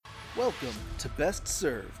Welcome to Best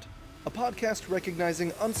Served, a podcast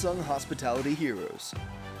recognizing unsung hospitality heroes.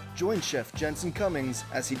 Join Chef Jensen Cummings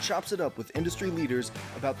as he chops it up with industry leaders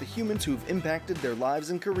about the humans who've impacted their lives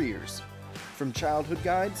and careers. From childhood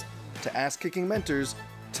guides to ass-kicking mentors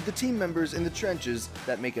to the team members in the trenches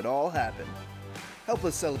that make it all happen. Help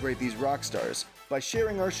us celebrate these rock stars by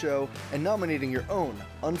sharing our show and nominating your own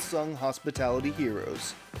unsung hospitality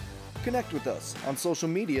heroes. Connect with us on social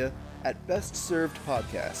media at Best Served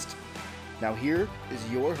Podcast. Now here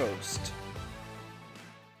is your host.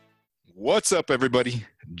 What's up, everybody?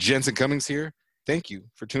 Jensen Cummings here. Thank you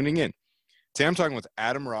for tuning in. Today I'm talking with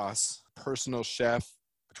Adam Ross, personal chef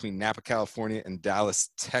between Napa, California and Dallas,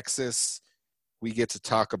 Texas. We get to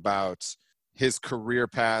talk about his career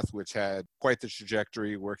path, which had quite the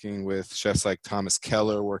trajectory, working with chefs like Thomas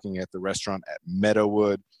Keller, working at the restaurant at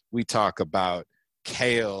Meadowood. We talk about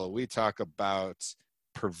kale. We talk about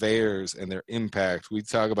purveyors and their impact. We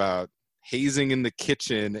talk about hazing in the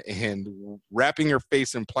kitchen and wrapping your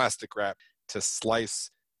face in plastic wrap to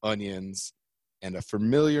slice onions, and a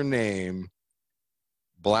familiar name,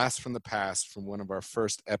 blast from the past from one of our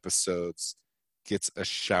first episodes, gets a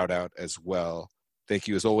shout out as well. Thank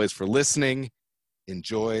you as always for listening.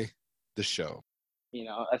 Enjoy the show. You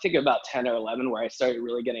know, I think about 10 or 11 where I started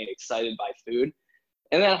really getting excited by food.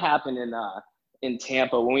 And that happened in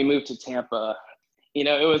Tampa. When we moved to Tampa, you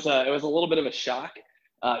know, it was a little bit of a shock,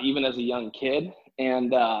 even as a young kid.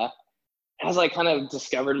 And as I kind of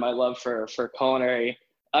discovered my love for culinary,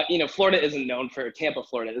 you know, Tampa, Florida isn't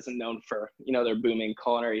known for, you know, their booming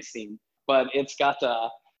culinary scene, but it's got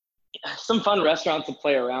some fun restaurants to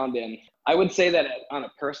play around in. I would say that on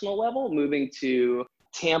a personal level, moving to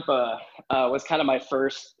Tampa was kind of my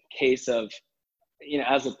first case of, you know,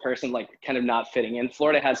 as a person, like kind of not fitting in.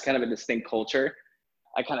 Florida has kind of a distinct culture.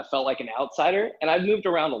 I kind of felt like an outsider, and I've moved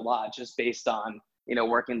around a lot just based on, you know,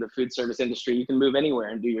 working in the food service industry. You can move anywhere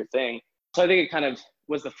and do your thing. So I think it kind of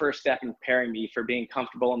was the first step in preparing me for being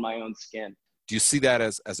comfortable in my own skin. Do you see that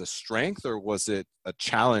as a strength, or was it a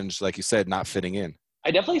challenge, like you said, not fitting in?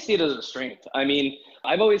 I definitely see it as a strength. I mean,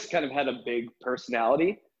 I've always kind of had a big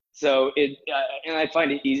personality. So and I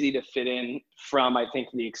find it easy to fit in from, I think,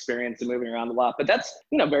 the experience of moving around a lot. But that's,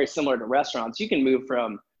 you know, very similar to restaurants. You can move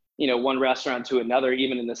from, you know, one restaurant to another,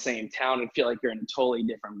 even in the same town, and feel like you're in a totally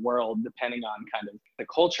different world, depending on kind of the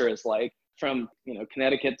culture is like. From, you know,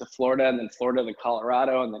 Connecticut to Florida, and then Florida to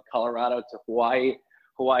Colorado, and then Colorado to Hawaii,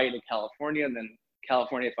 Hawaii to California, and then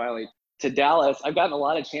California finally to Dallas. I've gotten a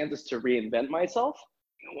lot of chances to reinvent myself.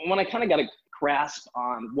 When I kind of got a grasp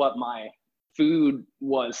on what my food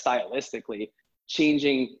was stylistically,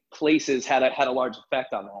 changing places had a large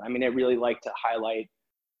effect on that. I mean, I really like to highlight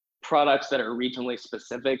products that are regionally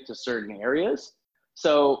specific to certain areas.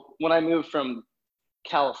 So when I moved from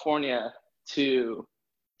California to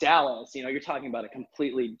Dallas, you know, you're talking about a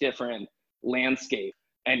completely different landscape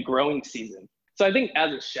and growing season. So I think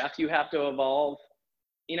as a chef, you have to evolve,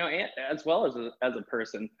 you know, as well as a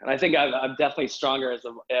person. And I think I'm definitely stronger as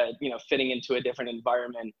you know, fitting into a different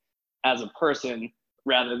environment as a person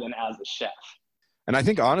rather than as a chef. And I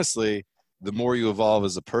think, honestly, the more you evolve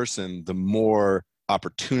as a person, the more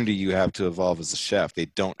opportunity you have to evolve as a chef. They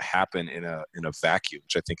don't happen in a vacuum,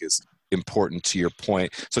 which I think is important to your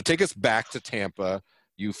point. So take us back to Tampa.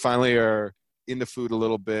 You finally are into food a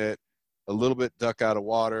little bit duck out of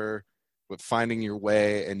water, but finding your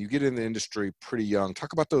way, and you get in the industry pretty young.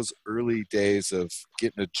 Talk about those early days of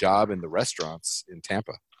getting a job in the restaurants in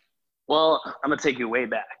Tampa. Well, I'm going to take you way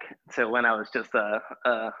back to when I was just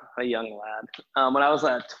a young lad. When I was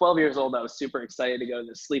 12 years old, I was super excited to go to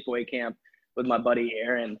this sleepaway camp with my buddy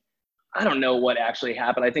Aaron. I don't know what actually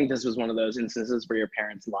happened. I think this was one of those instances where your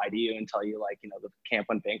parents lie to you and tell you, like, you know, the camp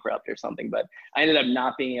went bankrupt or something. But I ended up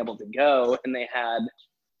not being able to go, and they had,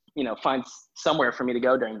 you know, find somewhere for me to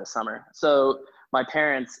go during the summer. So my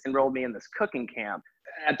parents enrolled me in this cooking camp.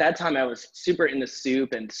 At that time, I was super into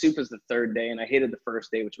soup, and soup was the third day, and I hated the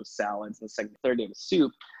first day, which was salads, and the third day was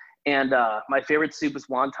soup. And my favorite soup was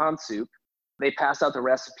wonton soup. They passed out the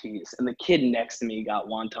recipes, and the kid next to me got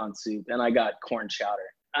wonton soup, and I got corn chowder.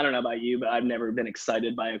 I don't know about you, but I've never been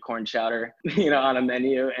excited by a corn chowder, you know, on a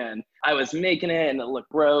menu. And I was making it, and it looked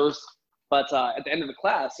gross. But at the end of the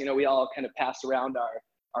class, you know, we all kind of passed around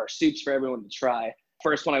our soups for everyone to try.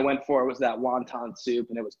 First one I went for was that wonton soup,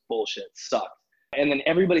 and it was bullshit, sucked. And then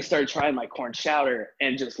everybody started trying my corn chowder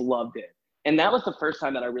and just loved it. And that was the first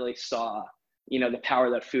time that I really saw, you know, the power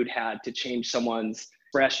that food had to change someone's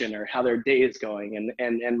expression or how their day is going,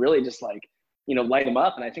 and really just, like, you know, light them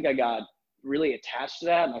up. And I think I got really attached to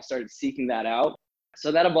that, and I started seeking that out.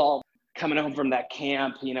 So that evolved coming home from that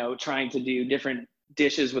camp, you know, trying to do different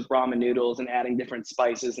dishes with ramen noodles and adding different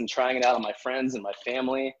spices and trying it out on my friends and my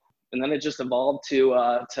family. And then it just evolved to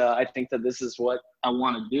I think that this is what I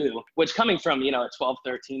want to do, which coming from, a 12,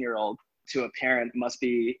 13-year-old to a parent must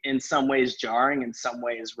be in some ways jarring, in some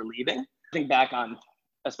ways relieving. I think back on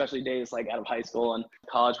especially days like out of high school and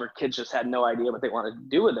college where kids just had no idea what they wanted to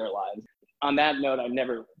do with their lives. On that note, I've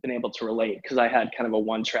never been able to relate because I had kind of a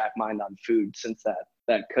one-track mind on food since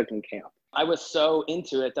that cooking camp. I was so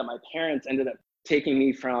into it that my parents ended up taking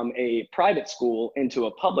me from a private school into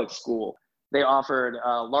a public school. They offered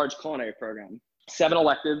a large culinary program, 7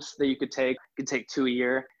 electives that you could take 2 a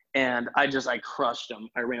year. And I crushed them.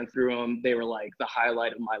 I ran through them. They were like the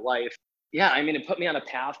highlight of my life. Yeah, I mean, it put me on a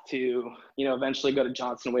path to, eventually go to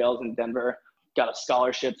Johnson Wales in Denver, got a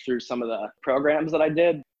scholarship through some of the programs that I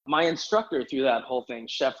did. My instructor through that whole thing,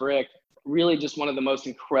 Chef Rick, really just one of the most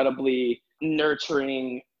incredibly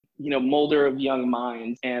nurturing, molder of young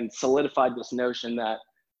minds, and solidified this notion that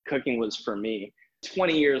cooking was for me.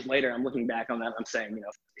 20 years later, I'm looking back on that, I'm saying,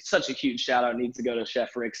 such a huge shout out needs to go to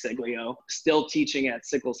Chef Rick Siglio, still teaching at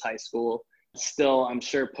Sickles High School, still, I'm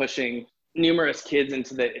sure, pushing numerous kids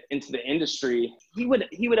into the industry. He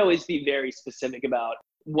would always be very specific about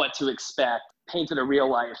what to expect, painted a real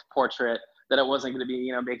life portrait that it wasn't going to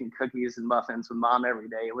be, making cookies and muffins with mom every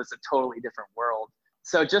day. It was a totally different world.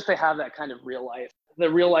 So just to have that kind of the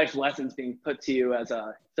real life lessons being put to you as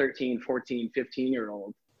a 13, 14,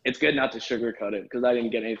 15-year-old, it's good not to sugarcoat it, because I didn't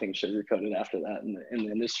get anything sugarcoated after that in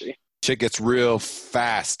the industry. Shit gets real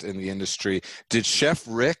fast in the industry. Did Chef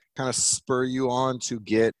Rick kind of spur you on to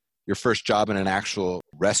get your first job in an actual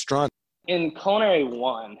restaurant? In Culinary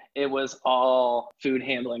One, it was all food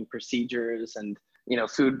handling procedures and,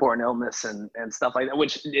 foodborne illness and stuff like that,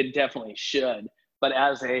 which it definitely should. But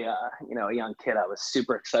as a young kid, I was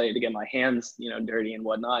super excited to get my hands, dirty and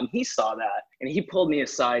whatnot. And he saw that, and he pulled me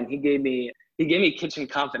aside and he gave me Kitchen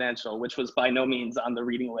Confidential, which was by no means on the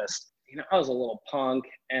reading list. I was a little punk,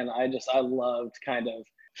 and I loved kind of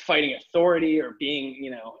fighting authority or being,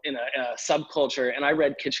 in a subculture. And I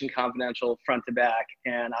read Kitchen Confidential front to back,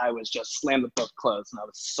 and I was just slammed the book closed, and I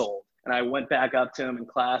was sold. And I went back up to him in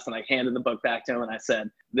class, and I handed the book back to him, and I said,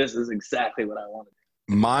 "This is exactly what I wanted."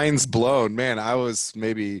 Mind's blown, man. I was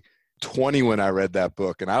maybe 20 when I read that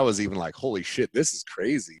book, and I was even like, "Holy shit, this is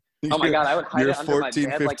crazy." Oh my God, I would hide You're it under 14, my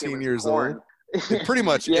bed 15 like it was years porn. old. It pretty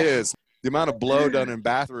much Yeah. is. The amount of blow done in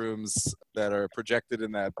bathrooms that are projected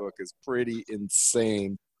in that book is pretty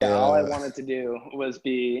insane. Yeah, all I wanted to do was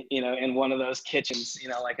be, in one of those kitchens,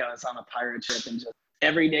 like I was on a pirate ship, and just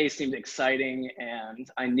every day seemed exciting. And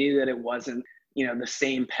I knew that it wasn't, the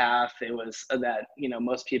same path it was that,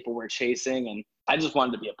 most people were chasing. And I just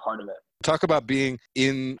wanted to be a part of it. Talk about being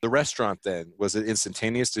in the restaurant then. Was it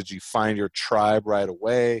instantaneous? Did you find your tribe right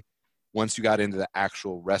away once you got into the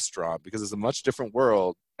actual restaurant? Because it's a much different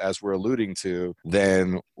world, as we're alluding to,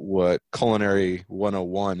 than what Culinary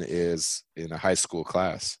 101 is in a high school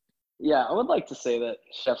class. Yeah, I would like to say that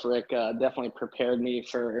Chef Rick definitely prepared me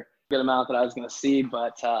for a good amount that I was going to see,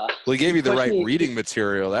 but... well, he gave you the right reading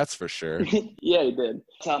material, that's for sure. Yeah, he did.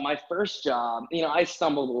 My first job, I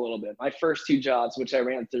stumbled a little bit. My first 2 jobs, which I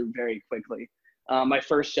ran through very quickly. My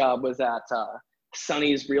first job was at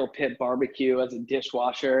Sonny's Real Pit Barbecue as a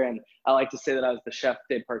dishwasher, and I like to say that I was the chef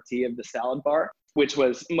de partie of the salad bar, which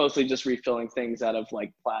was mostly just refilling things out of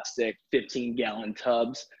like plastic 15-gallon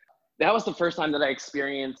tubs. That was the first time that I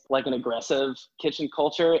experienced like an aggressive kitchen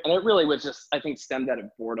culture. And it really was just, I think, stemmed out of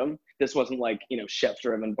boredom. This wasn't like,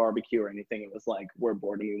 chef-driven barbecue or anything. It was like, we're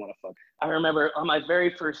bored and we want to fuck. I remember on my very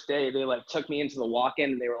first day, they like took me into the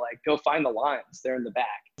walk-in and they were like, go find the limes. They're in the back.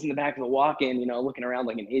 I was in the back of the walk-in, looking around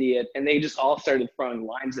like an idiot. And they just all started throwing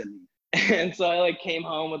limes at me. And so I like came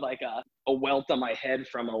home with like a welt on my head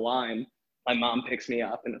from a lime. My mom picks me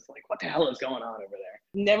up and it's like, what the hell is going on over there?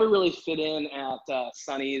 Never really fit in at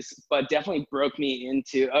Sonny's, but definitely broke me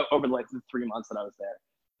into, over like the 3 months that I was there,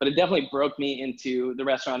 but it definitely broke me into the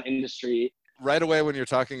restaurant industry. Right away when you're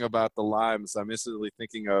talking about the limes, I'm instantly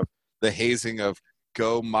thinking of the hazing of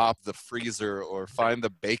go mop the freezer or find the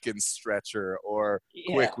bacon stretcher or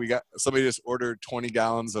quick, somebody just ordered 20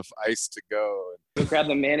 gallons of ice to go. Grab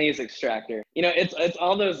the mayonnaise extractor. It's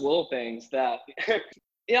all those little things that...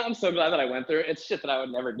 Yeah, I'm so glad that I went through it. It's shit that I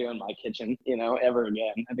would never do in my kitchen, ever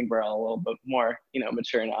again. I think we're all a little bit more,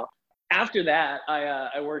 mature now. After that,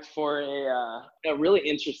 I worked for a really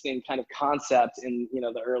interesting kind of concept in,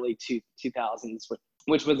 the early 2000s,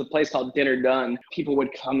 which was a place called Dinner Done. People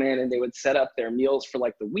would come in and they would set up their meals for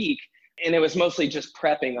like the week. And it was mostly just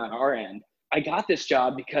prepping on our end. I got this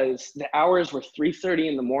job because the hours were 3:30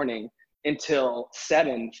 in the morning until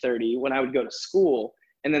 7:30 when I would go to school.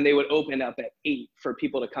 And then they would open up at 8 for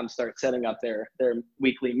people to come start setting up their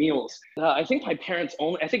weekly meals. I think my parents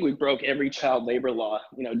I think we broke every child labor law,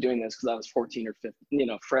 doing this, because I was 14 or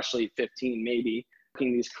 15, freshly 15 maybe,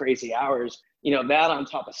 working these crazy hours. That on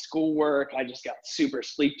top of schoolwork, I just got super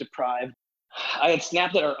sleep deprived. I had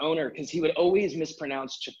snapped at our owner because he would always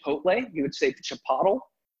mispronounce Chipotle. He would say Chipotle.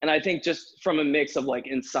 And I think just from a mix of like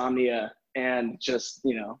insomnia and just,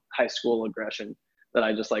 high school aggression, that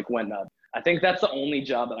I just like went nuts. I think that's the only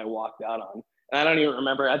job that I walked out on. And I don't even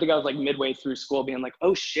remember. I think I was like midway through school being like,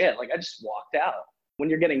 oh shit, like I just walked out. When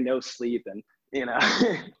you're getting no sleep and,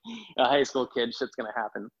 a high school kid, shit's going to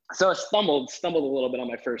happen. So I stumbled a little bit on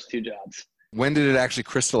my first 2 jobs. When did it actually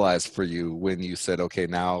crystallize for you when you said, okay,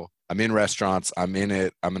 now I'm in restaurants, I'm in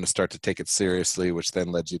it, I'm going to start to take it seriously, which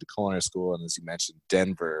then led you to culinary school. And as you mentioned,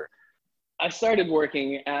 Denver. I started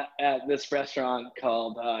working at this restaurant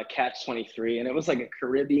called Catch 23, and it was like a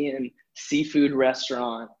Caribbean seafood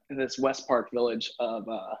restaurant in this West Park village of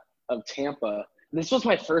Tampa. This was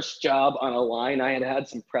my first job on a line. I had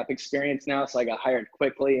some prep experience now, so I got hired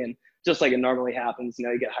quickly. And just like it normally happens,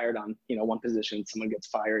 you get hired on, one position, someone gets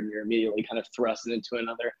fired, and you're immediately kind of thrusted into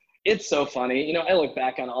another. It's so funny. I look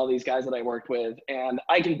back on all these guys that I worked with, and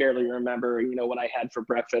I can barely remember, what I had for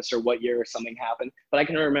breakfast or what year or something happened, but I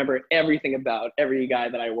can remember everything about every guy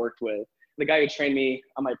that I worked with. The guy who trained me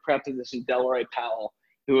on my prep position, Delroy Powell,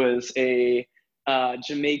 who was a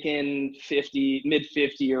Jamaican mid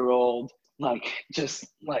 50-year-old, just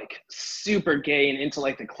super gay and into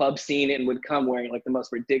like the club scene, and would come wearing like the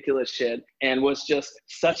most ridiculous shit, and was just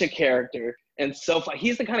such a character. And so fun.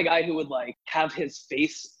 He's the kind of guy who would like have his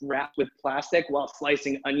face wrapped with plastic while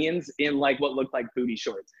slicing onions in like what looked like booty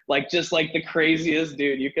shorts. Like just like the craziest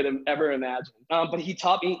dude you could have ever imagined. But he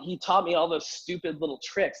taught me all those stupid little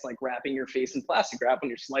tricks, like wrapping your face in plastic wrap when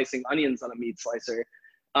you're slicing onions on a meat slicer,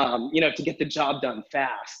 to get the job done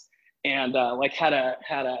fast. And like how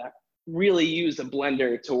to really use a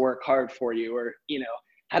blender to work hard for you, or,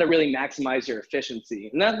 how to really maximize your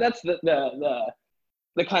efficiency. And that's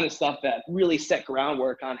the kind of stuff that really set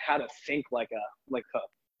groundwork on how to think like cook.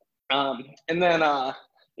 And then, I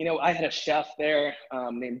had a chef there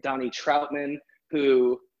named Donnie Troutman,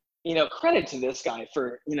 who, credit to this guy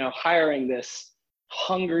for, hiring this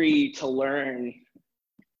hungry to learn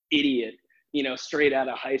idiot, straight out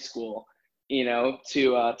of high school,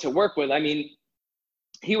 to work with. I mean,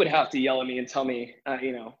 he would have to yell at me and tell me,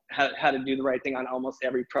 how to do the right thing on almost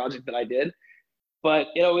every project that I did. But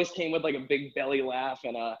it always came with like a big belly laugh,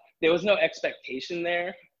 and there was no expectation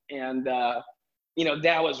there. And, that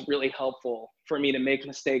was really helpful for me to make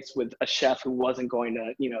mistakes with a chef who wasn't going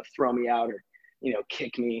to, throw me out or,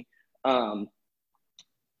 kick me. The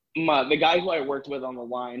guy who I worked with on the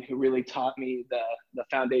line, who really taught me the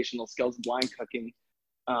foundational skills of line cooking,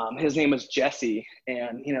 his name was Jesse.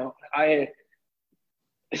 And,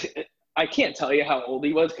 I can't tell you how old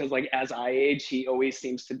he was, because like as I age, he always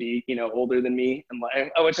seems to be, older than me, and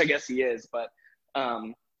like, which I guess he is, but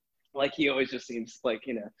like he always just seems like,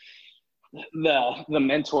 the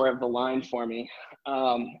mentor of the line for me.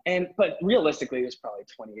 But realistically, he was probably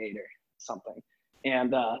 28 or something,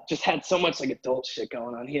 and just had so much like adult shit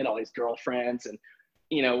going on. He had all these girlfriends, and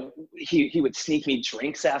he would sneak me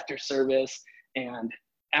drinks after service. And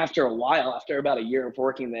after a while, after about a year of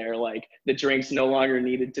working there, like the drinks no longer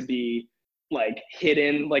needed to be like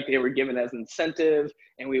hidden, like they were given as incentive,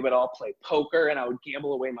 and we would all play poker, and I would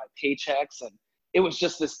gamble away my paychecks. And it was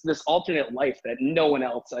just this alternate life that no one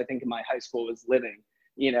else, I think, in my high school was living,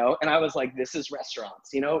 and I was like, this is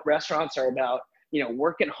restaurants. Restaurants are about,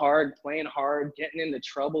 working hard, playing hard, getting into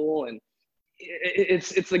trouble. And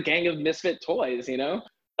it's the gang of misfit toys,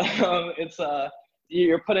 it's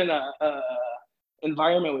you're put in a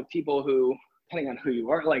environment with people who, depending on who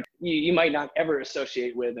you are, like you might not ever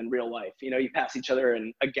associate with in real life. You pass each other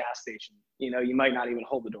in a gas station, you might not even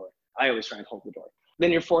hold the door. I always try and hold the door.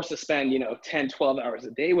 Then you're forced to spend, 10, 12 hours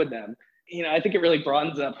a day with them. I think it really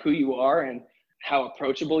broadens up who you are and how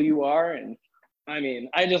approachable you are. And I mean,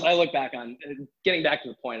 I look back on, getting back to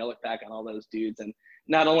the point, I look back on all those dudes, and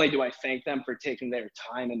not only do I thank them for taking their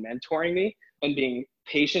time and mentoring me and being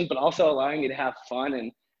patient, but also allowing me to have fun.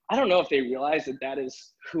 And I don't know if they realized that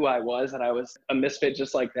is who I was, that I was a misfit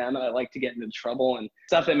just like them, and I like to get into trouble and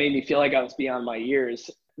stuff that made me feel like I was beyond my years.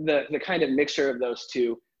 The kind of mixture of those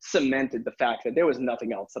two cemented the fact that there was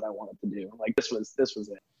nothing else that I wanted to do. Like this was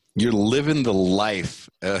it. You're living the life.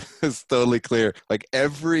 It's totally clear. Like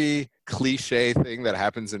every cliche thing that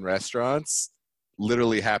happens in restaurants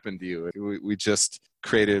literally happened to you. We just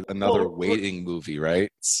created another waiting movie,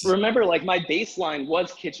 right? Remember, like my baseline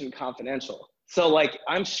was Kitchen Confidential. So like,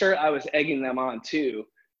 I'm sure I was egging them on too.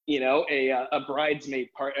 a bridesmaid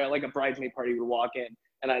party, like a bridesmaid party would walk in,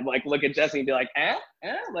 and I'd like look at Jesse and be like,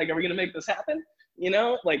 like, are we gonna make this happen?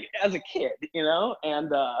 Like as a kid,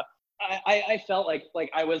 and I felt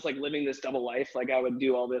like I was like living this double life. Like I would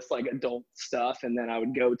do all this like adult stuff, and then I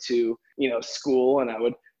would go to school, and I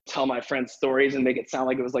would tell my friends stories and make it sound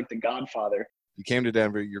like it was like The Godfather. You came to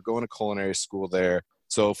Denver. You're going to culinary school there.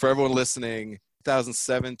 So for everyone listening,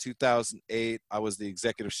 2007, 2008, I was the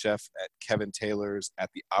executive chef at Kevin Taylor's at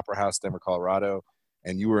the Opera House, Denver, Colorado.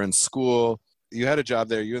 And you were in school. You had a job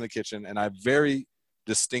there. You were in the kitchen. And I very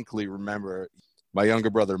distinctly remember my younger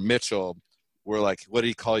brother, Mitchell, were like, what did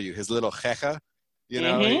he call you? His little jeja?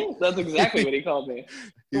 That's exactly what he called me.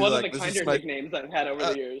 One of like, the kinder nicknames I've had over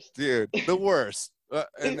the years. Dude, the worst.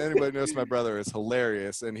 And anybody knows my brother is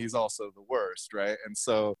hilarious, and he's also the worst, right? And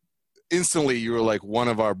so instantly you were like one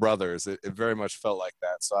of our brothers. It very much felt like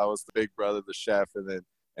that. So I was the big brother, the chef,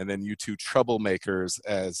 and then you two troublemakers,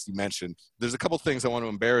 as you mentioned. There's a couple things I want to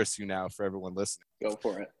embarrass you now for everyone listening. Go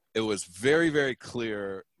for it. It was very, very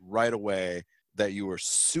clear right away that you were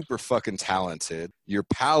super fucking talented. Your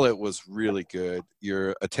palate was really good.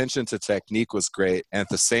 Your attention to technique was great. And at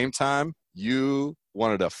the same time, you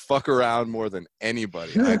wanted to fuck around more than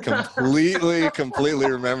anybody. I completely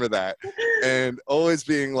remember that. And always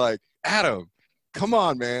being like, Adam, come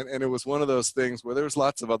on, man. And it was one of those things where there was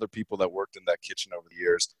lots of other people that worked in that kitchen over the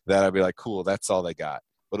years that I'd be like, cool, that's all they got.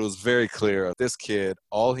 But it was very clear, this kid,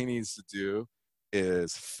 all he needs to do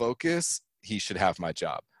is focus. He should have my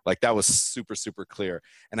job. Like that was super, super clear.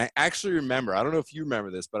 And I actually remember, I don't know if you remember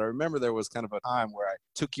this, but I remember there was kind of a time where I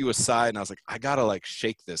took you aside and I was like, I got to like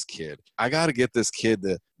shake this kid. I got to get this kid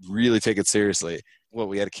to really take it seriously. Well,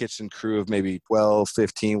 we had a kitchen crew of maybe 12,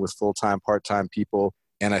 15 with full-time, part-time people.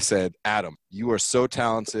 And I said, Adam, you are so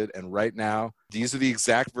talented. And right now, these are the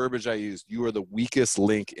exact verbiage I used. You are the weakest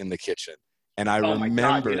link in the kitchen. And I remember. My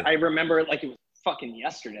God, dude. I remember it like it was fucking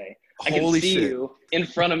yesterday. I can see you in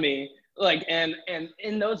front of me. Like, and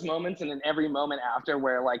in those moments and in every moment after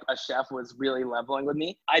where like a chef was really leveling with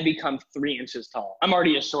me, I become 3 inches tall. I'm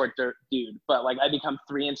already a short dude, but like I become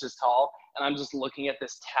 3 inches tall and I'm just looking at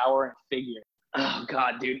this towering figure. Oh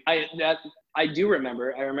God, dude. I do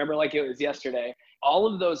remember. I remember like it was yesterday. All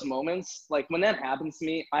of those moments, like when that happens to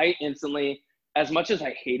me, I instantly, as much as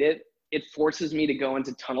I hate it, it forces me to go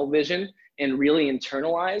into tunnel vision and really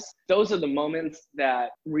internalize. Those are the moments that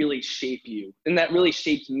really shape you and that really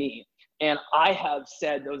shaped me. And I have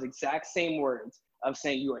said those exact same words of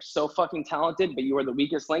saying you are so fucking talented, but you are the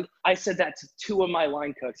weakest link. I said that to 2 of my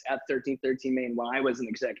line cooks at 1313 Main when I was an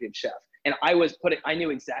executive chef. And I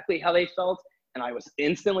knew exactly how they felt. And I was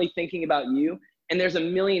instantly thinking about you. And there's a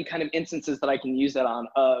million kind of instances that I can use that on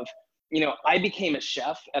of, I became a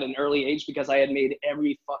chef at an early age because I had made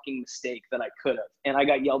every fucking mistake that I could have. And I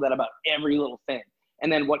got yelled at about every little thing.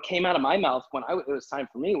 And then what came out of my mouth when it was time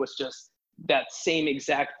for me was just that same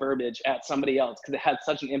exact verbiage at somebody else because it had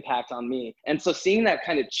such an impact on me. And so seeing that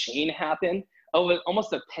kind of chain happen,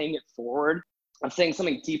 almost of paying it forward, of saying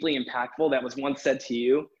something deeply impactful that was once said to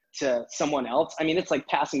you to someone else, I mean, it's like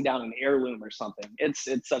passing down an heirloom or something. It's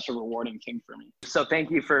such a rewarding thing for me. So thank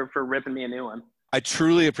you for ripping me a new one. I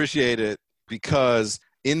truly appreciate it because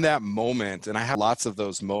in that moment, and I have lots of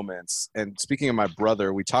those moments, and speaking of my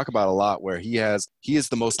brother, we talk about a lot where he is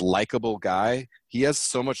the most likable guy. He has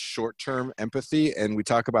so much short-term empathy, and we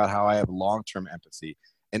talk about how I have long-term empathy.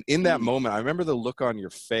 And in that moment, I remember the look on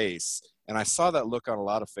your face, and I saw that look on a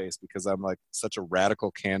lot of face because I'm like such a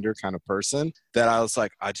radical candor kind of person that I was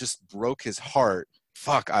like, I just broke his heart.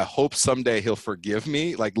 Fuck, I hope someday he'll forgive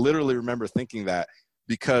me. Like literally remember thinking that.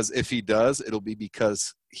 Because if he does, it'll be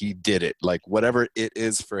because he did it. Like whatever it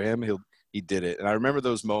is for him, he did it. And I remember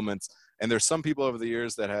those moments. And there's some people over the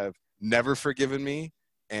years that have never forgiven me,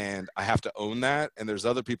 and I have to own that. And there's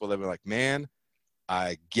other people that have been like, man,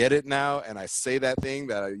 I get it now. And I say that thing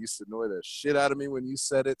that I used to annoy the shit out of me when you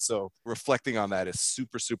said it. So reflecting on that is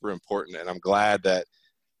super, super important. And I'm glad that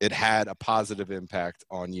it had a positive impact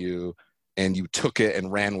on you and you took it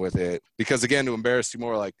and ran with it. Because again, to embarrass you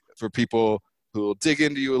more, like for people who will dig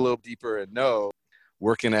into you a little deeper and know,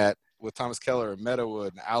 working with Thomas Keller and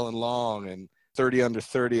Meadowood and Alan Long and 30 Under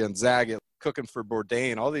 30 and Zagat, cooking for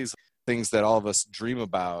Bourdain, all these things that all of us dream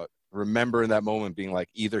about, remember in that moment being like,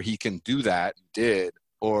 either he can do that, did,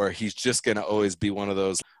 or he's just going to always be one of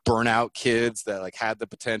those burnout kids that like had the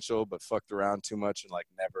potential but fucked around too much and like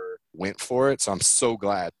never went for it. So I'm so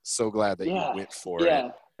glad that you went for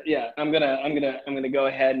it. Yeah, I'm gonna go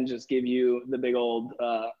ahead and just give you the big old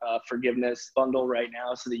forgiveness bundle right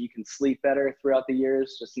now so that you can sleep better throughout the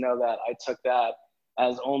years. Just know that I took that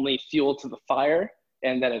as only fuel to the fire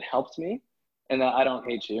and that it helped me. And I don't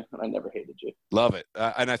hate you. I never hated you. Love it.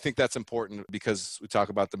 And I think that's important because we talk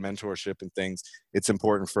about the mentorship and things. It's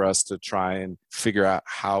important for us to try and figure out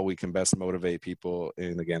how we can best motivate people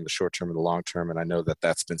in, again, the short term and the long term. And I know that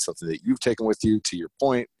that's been something that you've taken with you, to your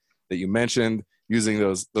point that you mentioned, using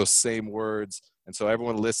those same words. And so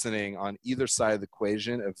everyone listening on either side of the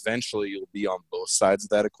equation, eventually you'll be on both sides of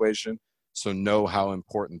that equation. So know how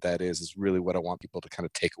important that is really what I want people to kind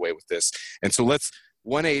of take away with this. And so let's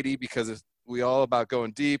 180, because we all about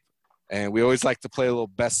going deep, and we always like to play a little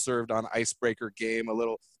best served on icebreaker game, a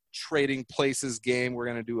little trading places game. We're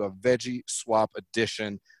going to do a veggie swap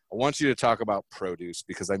edition. I want you to talk about produce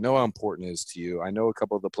because I know how important it is to you. I know a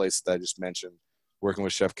couple of the places that I just mentioned, working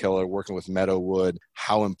with Chef Keller, working with Meadowood,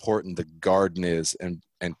 how important the garden is and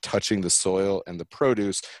touching the soil and the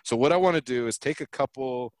produce. So what I want to do is take a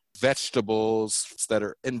couple vegetables that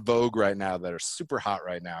are in vogue right now, that are super hot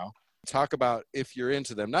right now, talk about if you're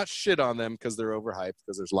into them, not shit on them because they're overhyped,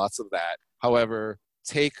 because there's lots of that. However,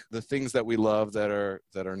 take the things that we love that are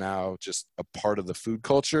now just a part of the food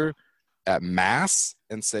culture at mass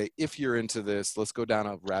and say, if you're into this, let's go down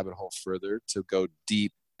a rabbit hole further to go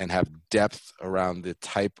deep and have depth around the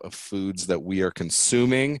type of foods that we are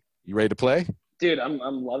consuming. You ready to play? Dude, I'm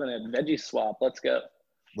loving it. Veggie swap. Let's go.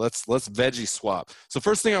 Let's veggie swap. So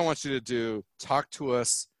first thing I want you to do, talk to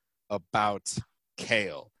us about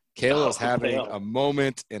kale. Kale is having a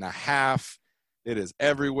moment and a half. It is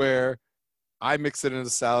everywhere. I mix it into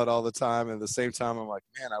salad all the time. And at the same time, I'm like,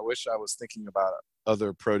 man, I wish I was thinking about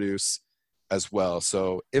other produce as well.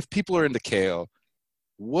 So if people are into kale,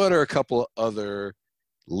 what are a couple other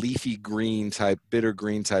leafy green type, bitter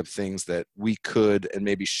green type things that we could and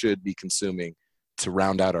maybe should be consuming to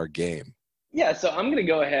round out our game? Yeah, so I'm going to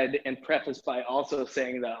go ahead and preface by also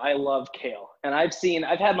saying that I love kale. And I've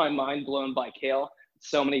had my mind blown by kale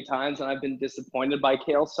so many times, and I've been disappointed by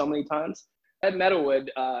kale so many times. At Meadowood,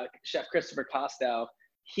 Chef Christopher Costow,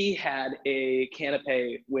 he had a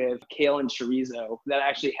canapé with kale and chorizo that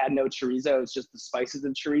actually had no chorizo. It's just the spices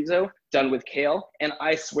of chorizo done with kale. And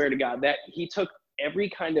I swear to God that he took every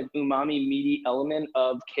kind of umami meaty element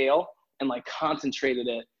of kale and like concentrated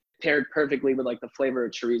it, paired perfectly with like the flavor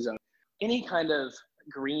of chorizo. Any kind of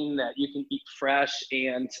green that you can eat fresh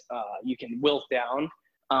and you can wilt down,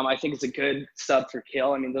 I think it's a good sub for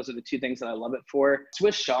kale. I mean, those are the two things that I love it for.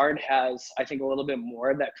 Swiss chard has, I think, a little bit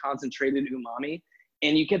more of that concentrated umami,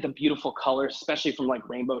 and you get the beautiful colors, especially from like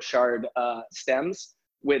rainbow chard stems,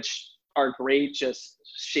 which are great, just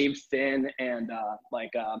shaved thin and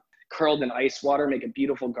curled in ice water, make a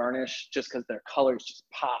beautiful garnish just because their colors just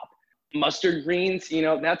pop. Mustard greens,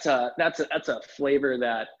 that's a flavor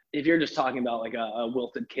that if you're just talking about like a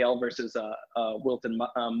wilted kale versus a wilted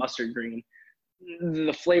mustard green,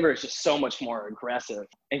 the flavor is just so much more aggressive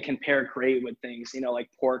and can pair great with things, like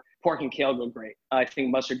pork and kale go great. I think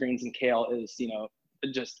mustard greens and kale is,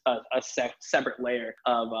 just a separate layer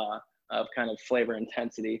of kind of flavor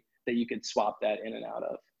intensity that you could swap that in and out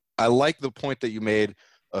of. I like the point that you made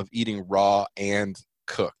of eating raw and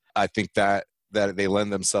cooked. I think that they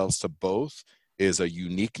lend themselves to both is a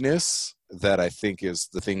uniqueness that I think is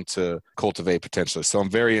the thing to cultivate potentially. So I'm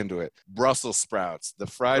very into it. Brussels sprouts, the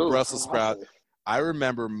fried Brussels sprout. I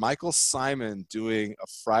remember Michael Simon doing a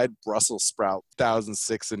fried Brussels sprout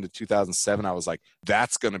 2006 into 2007. I was like,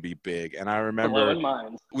 that's going to be big. And I remember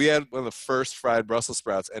we had one of the first fried Brussels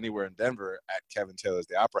sprouts anywhere in Denver at Kevin Taylor's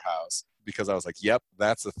The Opera House because I was like, yep,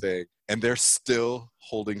 that's the thing. And they're still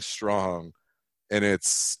holding strong. And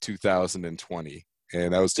it's 2020.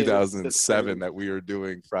 And that was 2007 that we were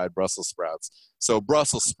doing fried Brussels sprouts. So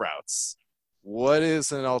Brussels sprouts, what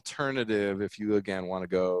is an alternative if you, again, want to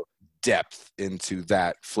go depth into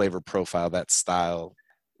that flavor profile, that style?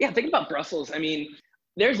 Yeah, think about Brussels. I mean,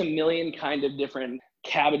 there's a million kind of different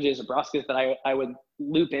cabbages or brassicas that I would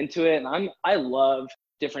loop into it. And I love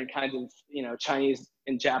different kinds of, Chinese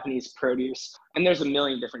and Japanese produce. And there's a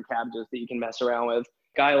million different cabbages that you can mess around with.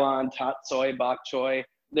 Gailan, tatsoi, bok choy.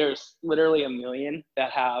 There's literally a million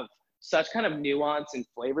that have such kind of nuance and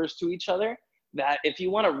flavors to each other that if you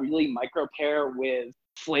want to really micro pair with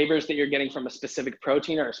flavors that you're getting from a specific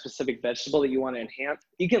protein or a specific vegetable that you want to enhance,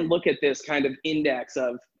 you can look at this kind of index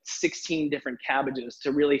of 16 different cabbages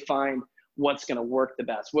to really find what's going to work the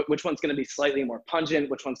best, which one's going to be slightly more pungent,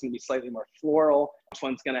 which one's going to be slightly more floral, which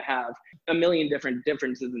one's going to have a million different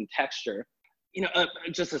differences in texture.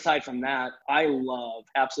 Just aside from that, I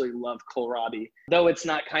absolutely love kohlrabi, though it's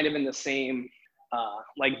not kind of in the same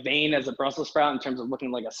vein as a Brussels sprout in terms of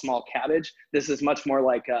looking like a small cabbage. This is much more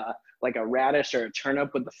like a radish or a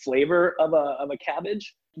turnip with the flavor of a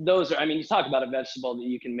cabbage. Those are, you talk about a vegetable that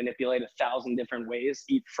you can manipulate 1,000 different ways,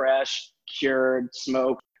 eat fresh, cured,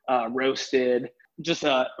 smoked. roasted, just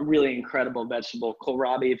a really incredible vegetable.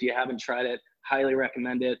 Kohlrabi, if you haven't tried it, highly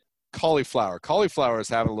recommend it. Cauliflower. Cauliflower is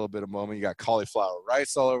having a little bit of a moment. You got cauliflower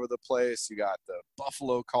rice all over the place. You got the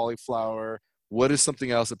buffalo cauliflower. What is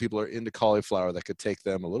something else that people are into cauliflower that could take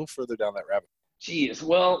them a little further down that rabbit? Geez,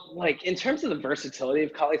 well, like in terms of the versatility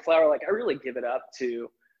of cauliflower, like I really give it up to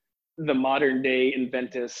the modern day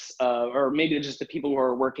inventists, or maybe just the people who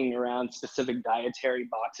are working around specific dietary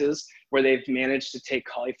boxes where they've managed to take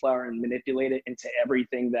cauliflower and manipulate it into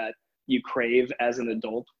everything that you crave as an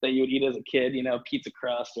adult that you would eat as a kid, you know, pizza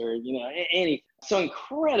crust or, you know, any. So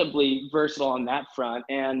incredibly versatile on that front.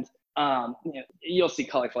 And you know, you'll see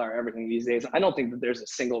cauliflower everything these days. I don't think that there's a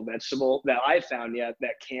single vegetable that I've found yet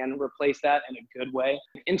that can replace that in a good way.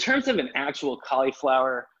 In terms of an actual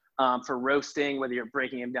cauliflower for roasting, whether you're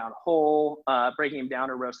breaking them down whole, breaking them down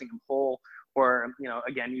or roasting them whole, or, you know,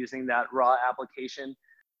 again, using that raw application,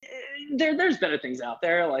 there's better things out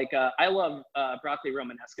there. Like I love broccoli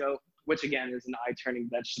romanesco, which again is an eye-turning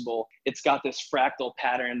vegetable. It's got this fractal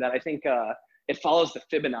pattern that I think it follows the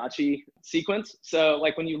Fibonacci sequence. So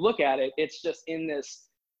like when you look at it, it's just in this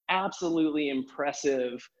absolutely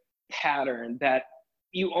impressive pattern that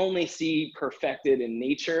you only see perfected in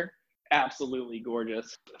nature. Absolutely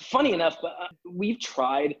gorgeous. Funny enough, but we've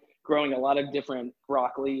tried growing a lot of different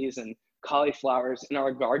broccolis and cauliflowers in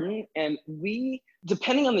our garden, and we,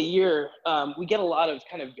 depending on the year, we get a lot of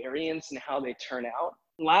kind of variance in how they turn out.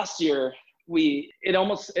 Last year,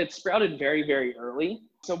 it sprouted very, very early.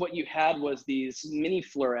 So what you had was these mini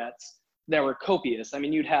florets that were copious. I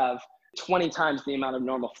mean, you'd have 20 times the amount of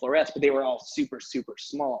normal florets, but they were all super, super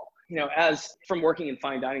small. You know, as from working in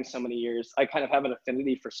fine dining so many years, I kind of have an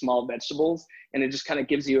affinity for small vegetables, and it just kind of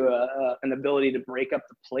gives you an ability to break up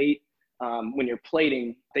the plate when you're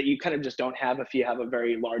plating that you kind of just don't have if you have a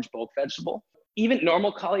very large bulk vegetable. Even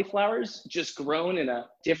normal cauliflowers, just grown in a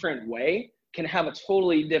different way, can have a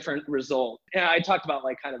totally different result. And I talked about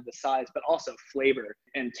like kind of the size, but also flavor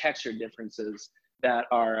and texture differences that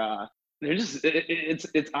are, they're just,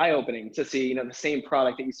 it's eye-opening to see, you know, the same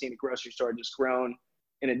product that you see in a grocery store just grown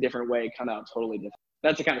in a different way come out totally different.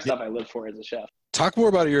 That's the kind of stuff I live for as a chef. Talk more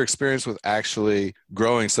about your experience with actually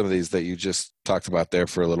growing some of these that you just talked about there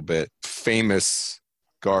for a little bit. Famous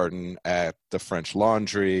garden at the French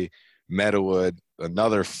Laundry, Meadowood,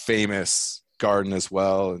 another famous garden as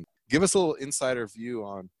well. And give us a little insider view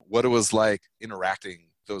on what it was like interacting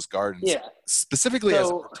those gardens, specifically as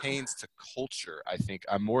it pertains to culture. I think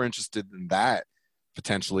I'm more interested in that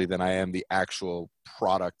potentially than I am the actual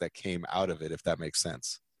product that came out of it, if that makes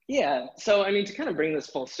sense. Yeah. So, I mean, to kind of bring this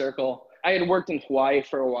full circle, I had worked in Hawaii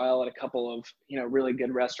for a while at a couple of, you know, really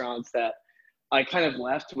good restaurants that I kind of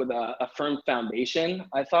left with a firm foundation,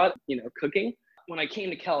 I thought, you know, cooking. When I came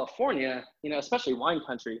to California, you know, especially wine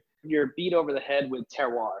country, you're beat over the head with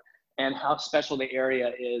terroir and how special the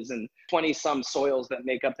area is and 20 some soils that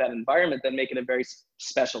make up that environment that make it a very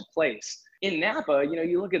special place. In Napa, you know,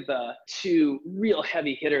 you look at the two real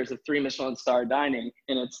heavy hitters of 3 Michelin star dining,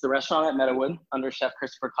 and it's the restaurant at Meadowood under Chef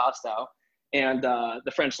Christopher Costow and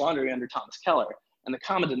the French Laundry under Thomas Keller. And the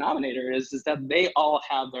common denominator is that they all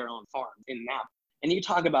have their own farm in Napa. And you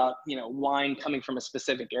talk about, you know, wine coming from a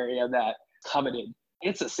specific area that coveted.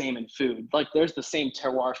 It's the same in food. Like there's the same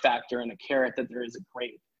terroir factor in a carrot that there is a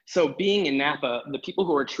grape. So being in Napa, the people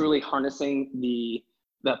who are truly harnessing the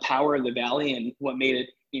power of the valley and what made it,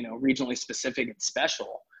 you know, regionally specific and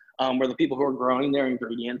special, were the people who are growing their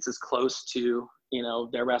ingredients as close to, you know,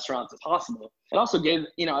 their restaurants as possible. It also gave,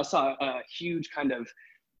 you know, I saw a huge kind of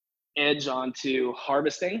edge onto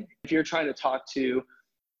harvesting. If you're trying to talk to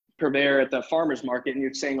purveyor at the farmer's market and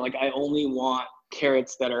you're saying like, I only want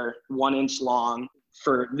carrots that are 1 inch long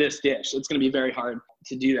for this dish, it's going to be very hard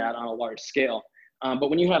to do that on a large scale. But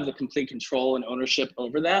when you have the complete control and ownership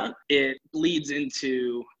over that, it bleeds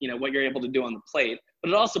into, you know, what you're able to do on the plate, but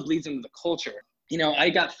it also bleeds into the culture. You know, I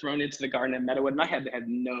got thrown into the garden at Meadowood and I had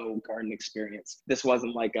no garden experience. This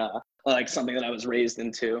wasn't like something that I was raised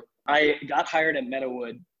into. I got hired at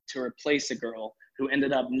Meadowood to replace a girl who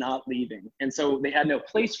ended up not leaving. And so they had no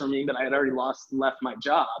place for me, but I had already left my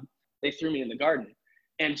job. They threw me in the garden.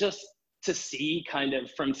 And just to see kind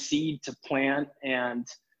of from seed to plant and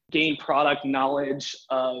gain product knowledge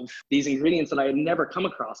of these ingredients that I had never come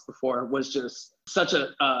across before was just such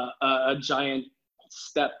a giant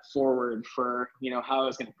step forward for, you know, how I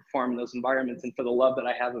was going to perform in those environments and for the love that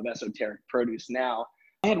I have of esoteric produce now.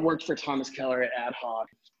 I had worked for Thomas Keller at Ad Hoc.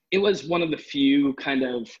 It was one of the few kind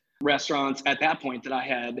of restaurants at that point that I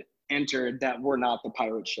had entered that were not the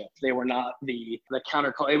pirate ship. They were not the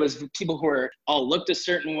counter. It was people who were all looked a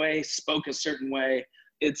certain way, spoke a certain way.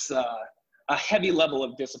 It's a heavy level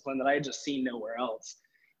of discipline that I had just seen nowhere else.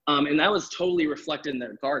 And that was totally reflected in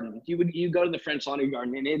their garden. You go to the French Laundry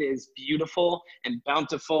garden and it is beautiful and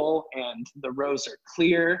bountiful, and the rows are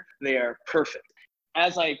clear. They are perfect.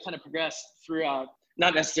 As I kind of progressed throughout,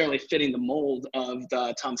 not necessarily fitting the mold of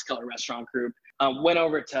the Thomas Keller Restaurant Group, went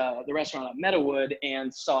over to the restaurant at Meadowood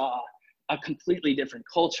and saw a completely different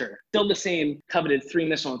culture. Still the same coveted 3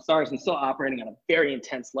 Michelin stars and still operating at a very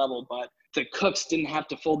intense level, but the cooks didn't have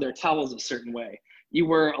to fold their towels a certain way. You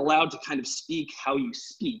were allowed to kind of speak how you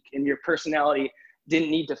speak, and your personality didn't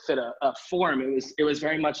need to fit a form. It was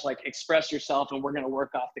very much like express yourself, and we're going to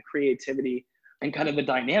work off the creativity and kind of the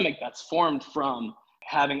dynamic that's formed from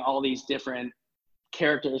having all these different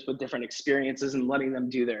characters with different experiences and letting them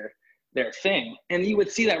do their thing. And you would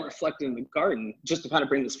see that reflected in the garden. Just to kind of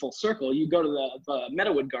bring this full circle, you go to the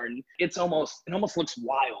Meadowood garden, it almost looks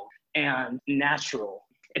wild and natural.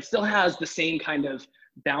 It still has the same kind of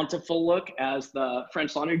bountiful look as the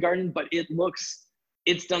French Laundry garden, but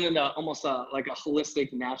it's done in almost like a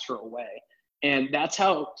holistic, natural way. And that's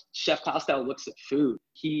how Chef Costello looks at food.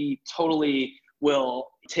 He totally will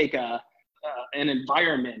take an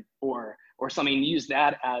environment or something and use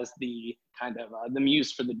that as the kind of the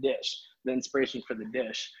muse for the dish, the inspiration for the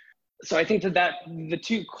dish. So I think that the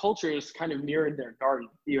two cultures kind of mirrored their garden.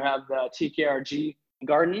 You have the TKRG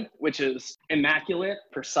garden, which is immaculate,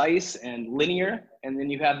 precise, and linear. And then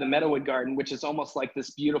you have the Meadowood garden, which is almost like this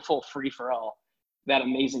beautiful free-for-all that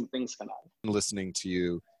amazing things come out. Listening to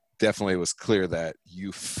you, definitely was clear that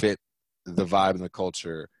you fit the vibe and the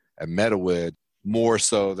culture at Meadowood more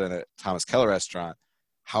so than at Thomas Keller Restaurant.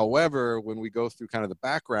 However, when we go through kind of the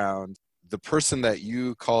background, the person that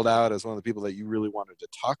you called out as one of the people that you really wanted to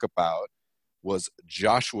talk about was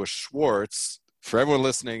Joshua Schwartz. For everyone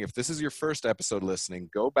listening, if this is your first episode listening,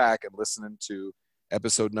 go back and listen to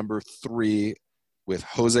episode number 3 with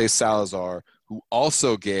Jose Salazar, who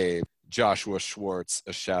also gave Joshua Schwartz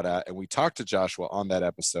a shout out. And we talked to Joshua on that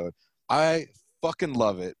episode. I fucking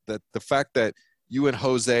love it that the fact that you and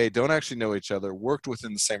Jose don't actually know each other, worked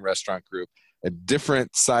within the same restaurant group at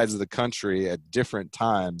different sides of the country at different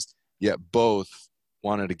times, yet both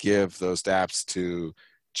wanted to give those daps to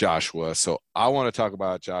Joshua. So I want to talk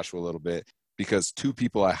about Joshua a little bit, because 2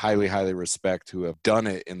 people I highly, highly respect who have done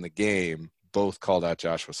it in the game both called out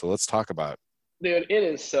Joshua. So let's talk about it. Dude, it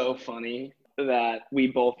is so funny that we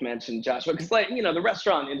both mentioned Joshua, because the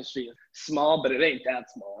restaurant industry is small, but it ain't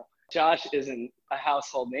that small. Josh isn't a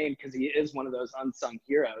household name because he is one of those unsung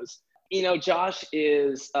heroes. Josh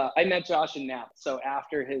is, I met Josh in Napa, so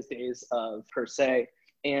after his days of Per Se,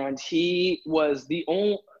 and he was the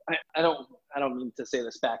only, I don't mean to say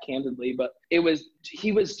this backhandedly, but he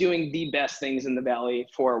was doing the best things in the Valley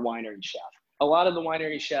for a winery chef. A lot of the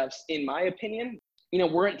winery chefs, in my opinion,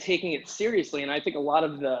 weren't taking it seriously. And I think a lot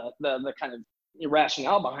of the kind of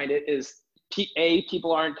rationale behind it is A,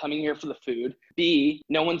 people aren't coming here for the food. B,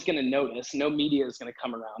 no one's going to notice. No media is going to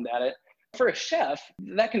come around at it. For a chef,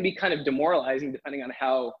 that can be kind of demoralizing depending on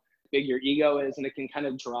how big your ego is, and it can kind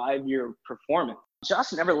of drive your performance.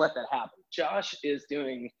 Josh never let that happen. Josh is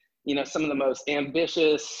doing, some of the most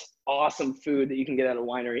ambitious, awesome food that you can get at a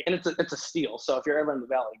winery. And it's a steal. So if you're ever in the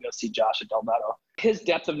Valley, go see Josh at Delvetto. His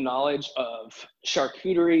depth of knowledge of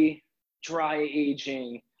charcuterie, dry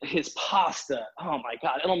aging, his pasta, oh my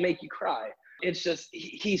God, it'll make you cry. It's just,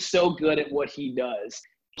 he's so good at what he does.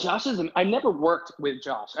 I never worked with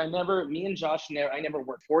Josh. I never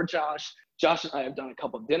worked for Josh. Josh and I have done a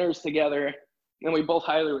couple of dinners together, and we both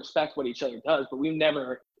highly respect what each other does, but we've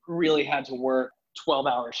never really had to work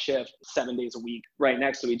 12-hour shift 7 days a week right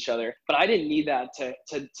next to each other. But I didn't need that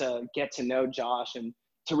to get to know Josh and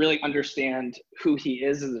to really understand who he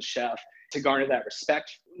is as a chef, to garner that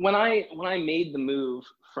respect. When I made the move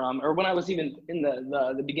when I was even in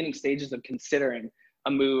the beginning stages of considering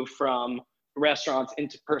a move from restaurants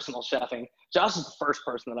into personal chefing, Josh is the first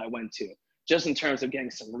person that I went to, just in terms of getting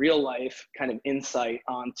some real life kind of insight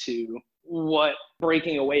onto what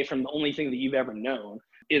breaking away from the only thing that you've ever known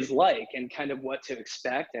is like, and kind of what to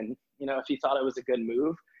expect. And, if he thought it was a good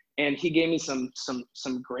move. And he gave me some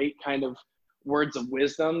great kind of words of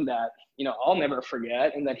wisdom that, I'll never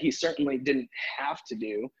forget, and that he certainly didn't have to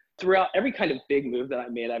do. Throughout every kind of big move that I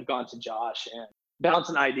made, I've gone to Josh and bounce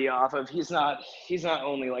an idea off of. He's not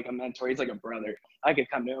only like a mentor, he's like a brother. I could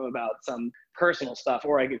come to him about some personal stuff,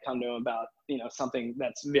 or I could come to him about, something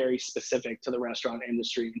that's very specific to the restaurant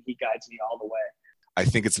industry, and he guides me all the way. I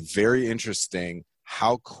think it's very interesting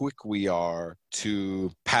how quick we are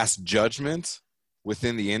to pass judgment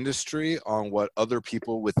within the industry on what other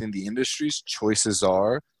people within the industry's choices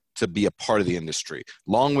are to be a part of the industry.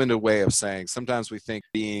 Long-winded way of saying sometimes we think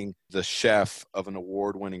being the chef of an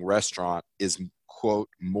award-winning restaurant is, quote,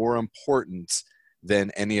 more important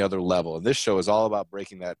than any other level. And this show is all about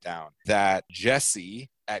breaking that down. That Jesse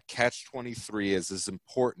at Catch 23 is as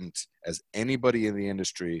important as anybody in the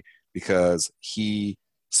industry because he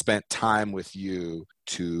spent time with you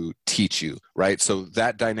to teach you, right? So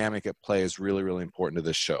that dynamic at play is really, really important to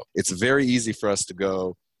this show. It's very easy for us to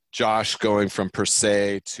go, Josh going from per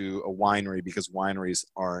se to a winery because wineries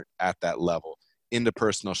aren't at that level, into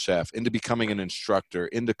personal chef, into becoming an instructor,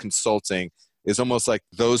 into consulting, is almost like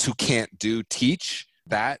those who can't do teach.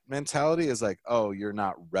 That mentality is like, oh, you're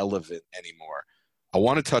not relevant anymore. I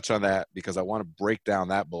want to touch on that because I want to break down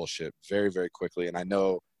that bullshit very, very quickly. And I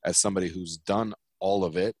know as somebody who's done all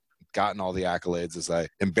of it, gotten all the accolades, as I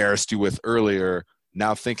embarrassed you with earlier,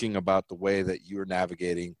 now thinking about the way that you're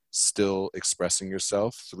navigating, still expressing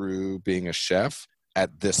yourself through being a chef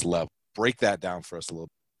at this level. Break that down for us a little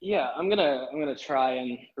bit. Yeah, I'm gonna try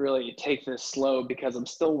and really take this slow because I'm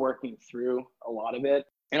still working through a lot of it.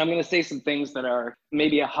 And I'm gonna say some things that are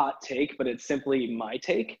maybe a hot take, but it's simply my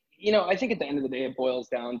take. I think at the end of the day, it boils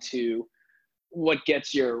down to what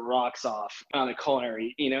gets your rocks off on a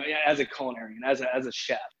culinary, as a culinarian, as a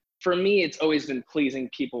chef. For me, it's always been pleasing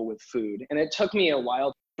people with food. And it took me a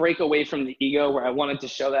while to break away from the ego where I wanted to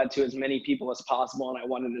show that to as many people as possible. And I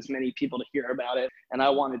wanted as many people to hear about it. And I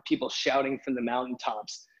wanted people shouting from the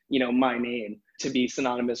mountaintops, my name to be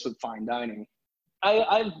synonymous with fine dining.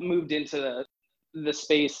 I've moved into the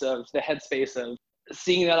space of the headspace of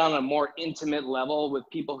seeing that on a more intimate level with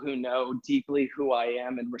people who know deeply who I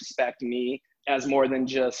am and respect me as more than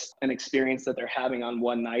just an experience that they're having on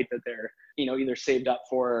one night that they're, either saved up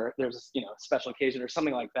for, there's, a special occasion or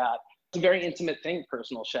something like that. It's a very intimate thing,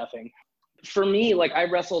 personal chefing. For me, I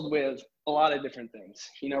wrestled with a lot of different things.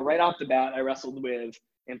 Right off the bat, I wrestled with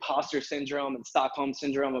imposter syndrome and Stockholm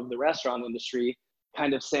syndrome of the restaurant industry,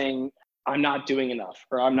 kind of saying, I'm not doing enough,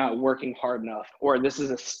 or I'm not working hard enough, or this is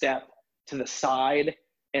a step to the side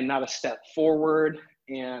and not a step forward.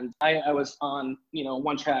 And I was on,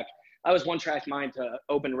 one track. I was one track mind to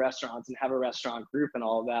open restaurants and have a restaurant group and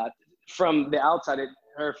all of that. From the outside,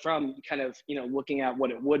 or from kind of, looking at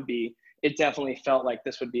what it would be, it definitely felt like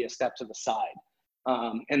this would be a step to the side,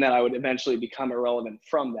 and that I would eventually become irrelevant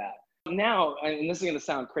from that. Now, and this is going to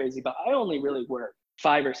sound crazy, but I only really work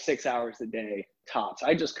 5 or 6 hours a day tops.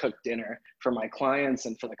 I just cook dinner for my clients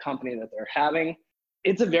and for the company that they're having.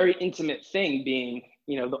 It's a very intimate thing being,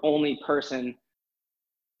 the only person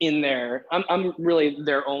in there. I'm really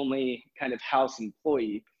their only kind of house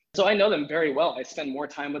employee. So I know them very well. I spend more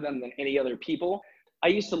time with them than any other people. I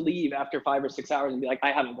used to leave after 5 or 6 hours and be like,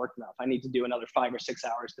 I haven't worked enough. I need to do another 5 or 6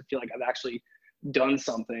 hours to feel like I've actually done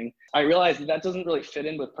something. I realized that doesn't really fit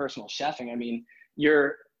in with personal chefing. I mean,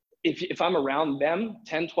 if I'm around them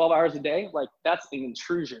 10, 12 hours a day, that's an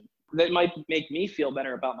intrusion. That might make me feel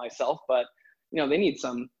better about myself, but they need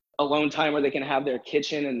some alone time where they can have their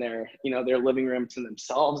kitchen and their living room to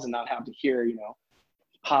themselves and not have to hear,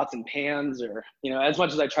 pots and pans or, as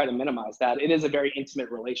much as I try to minimize that, it is a very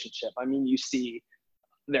intimate relationship. I mean, you see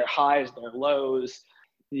their highs, their lows,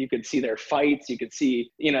 you could see their fights, you could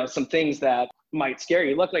see, some things that might scare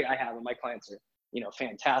you. Luckily I have, and my clients are,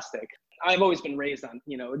 fantastic. I've always been raised on,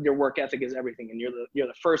 your work ethic is everything, and you're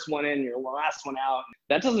the first one in, you're the last one out.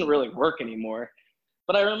 That doesn't really work anymore.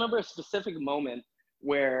 But I remember a specific moment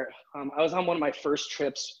where I was on one of my first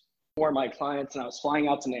trips for my clients, and I was flying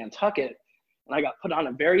out to Nantucket, and I got put on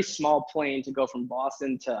a very small plane to go from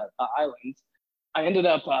Boston to the island. I ended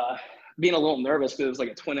up being a little nervous because it was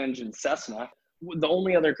like a twin-engine Cessna. The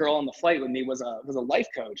only other girl on the flight with me was a life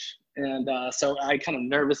coach, and so I kind of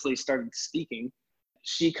nervously started speaking.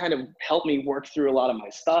 She kind of helped me work through a lot of my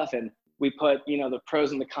stuff, and we put the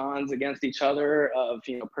pros and the cons against each other of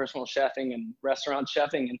personal chefing and restaurant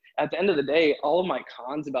chefing. And at the end of the day, all of my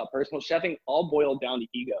cons about personal chefing all boiled down to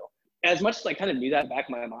ego. As much as I kind of knew that back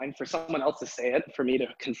in my mind, for someone else to say it, for me to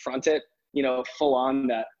confront it, full on,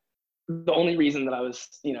 that the only reason that I was,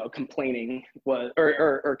 complaining was,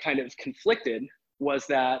 or kind of conflicted, was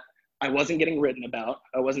that I wasn't getting written about.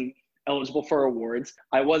 I wasn't eligible for awards.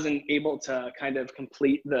 I wasn't able to kind of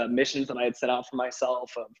complete the missions that I had set out for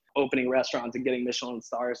myself of opening restaurants and getting Michelin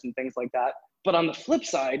stars and things like that. But on the flip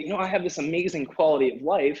side, I have this amazing quality of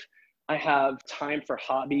life. I have time for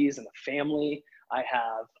hobbies and a family.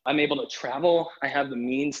 I'm able to travel. I have the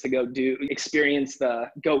means to go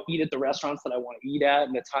go eat at the restaurants that I want to eat at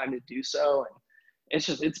and the time to do so. And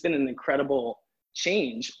it's been an incredible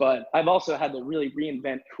change, but I've also had to really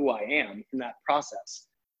reinvent who I am in that process.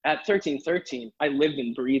 At 1313, I lived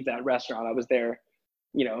and breathed that restaurant. I was there,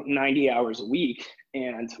 90 hours a week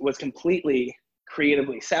and was completely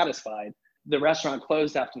creatively satisfied. The restaurant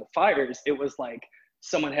closed after the fires. It was like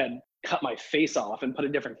someone had cut my face off and put a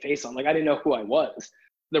different face on. Like, I didn't know who I was.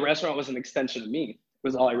 The restaurant was an extension of me. It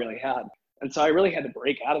was all I really had. And so I really had to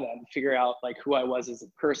break out of that and figure out like who I was as a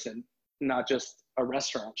person, not just a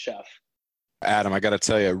restaurant chef. Adam, I got to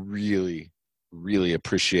tell you, I really, really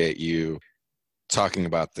appreciate you talking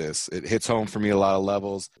about this. It hits home for me a lot of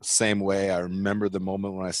levels. Same way, I remember the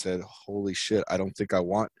moment when I said, holy shit, I don't think I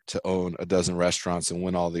want to own a dozen restaurants and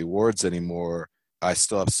win all the awards anymore. I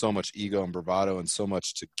still have so much ego and bravado and so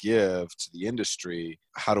much to give to the industry.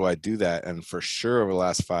 How do I do that? And for sure, over the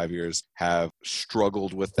last 5 years, have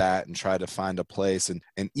struggled with that and tried to find a place. And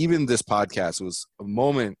even this podcast was a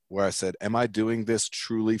moment where I said, am I doing this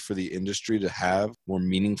truly for the industry to have more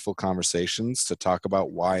meaningful conversations, to talk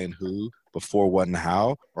about why and who before what and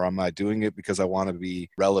how? Or am I doing it because I want to be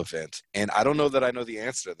relevant? And I don't know that I know the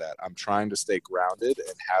answer to that. I'm trying to stay grounded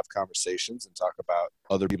and have conversations and talk about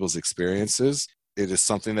other people's experiences. It is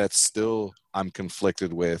something that still I'm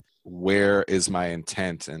conflicted with. Where is my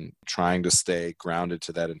intent, and trying to stay grounded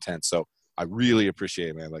to that intent. So I really appreciate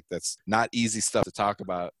it, man. Like, that's not easy stuff to talk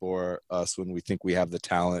about for us when we think we have the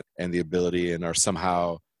talent and the ability and are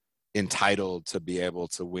somehow entitled to be able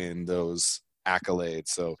to win those accolades.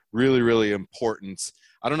 So really, really important.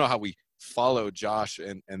 I don't know how we follow Josh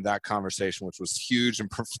and that conversation, which was huge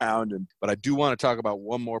and profound. But I do want to talk about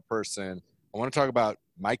one more person. I want to talk about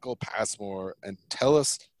Michael Passmore, and tell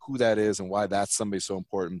us who that is and why that's somebody so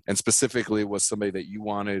important, and specifically was somebody that you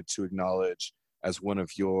wanted to acknowledge as one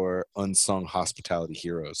of your unsung hospitality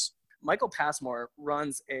heroes. Michael Passmore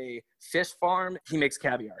runs a fish farm. He makes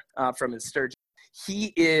caviar from his sturgeon.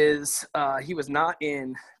 He was not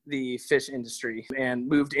in the fish industry and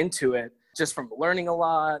moved into it just from learning a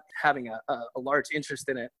lot, having a large interest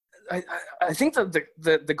in it. I think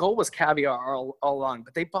the goal was caviar all along,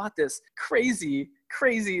 but they bought this crazy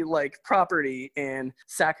like property in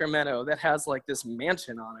Sacramento that has like this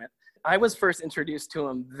mansion on it. I was first introduced to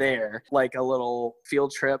him there, like a little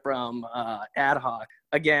field trip from Ad Hoc.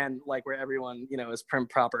 Again, like where everyone, is prim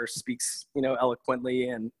proper, speaks, eloquently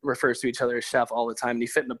and refers to each other as chef all the time. And he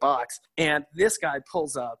fit in a box. And this guy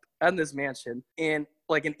pulls up in this mansion in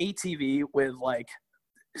like an ATV with like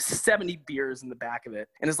 70 beers in the back of it,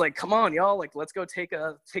 and it's like, come on y'all, like let's go take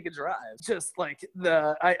a drive. Just like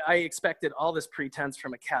I expected all this pretense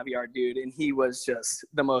from a caviar dude, and he was just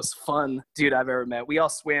the most fun dude I've ever met. We all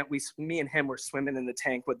swam, me and him were swimming in the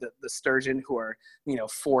tank with the sturgeon, who are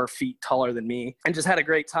 4 feet taller than me, and just had a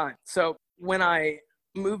great time. So when I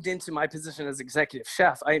moved into my position as executive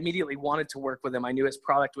chef, I immediately wanted to work with him. I knew his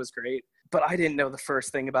product was great, but I didn't know the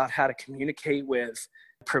first thing about how to communicate with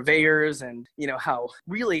purveyors and how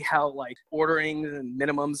like ordering and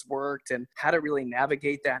minimums worked, and how to really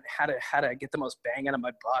navigate that, how to get the most bang out of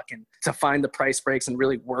my buck, and to find the price breaks and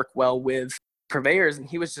really work well with purveyors. And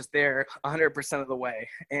he was just there 100% of the way,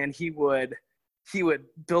 and he would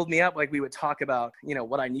build me up. Like, we would talk about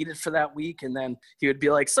what I needed for that week, and then he would be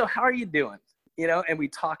like, so how are you doing? And we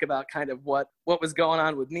talk about kind of what was going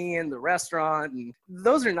on with me in the restaurant. And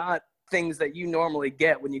those are not things that you normally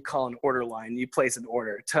get when you call an order line, you place an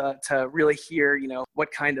order. To really hear,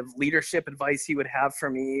 what kind of leadership advice he would have for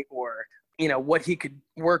me, or, what he could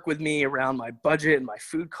work with me around my budget and my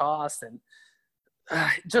food costs, and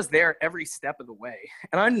just there every step of the way.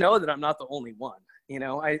 And I know that I'm not the only one.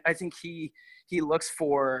 I think he looks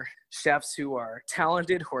for chefs who are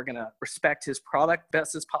talented, who are going to respect his product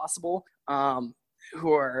best as possible,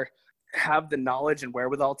 who have the knowledge and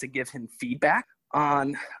wherewithal to give him feedback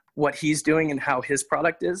on what he's doing and how his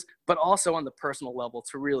product is, but also on the personal level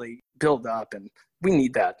to really build up. And we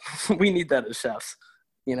need that. We need that as chefs.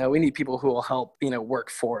 We need people who will help,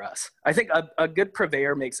 work for us. I think a good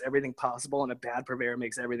purveyor makes everything possible, and a bad purveyor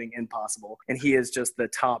makes everything impossible. And he is just the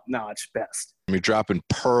top-notch best. You're dropping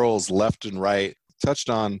pearls left and right. Touched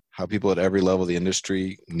on how people at every level of the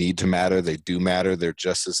industry need to matter. They do matter. They're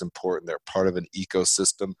just as important. They're part of an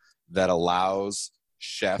ecosystem that allows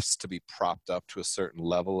chefs to be propped up to a certain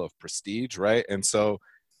level of prestige, right? And so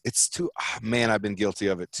it's I've been guilty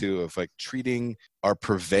of it too, of like treating our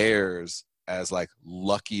purveyors as like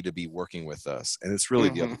lucky to be working with us. And it's really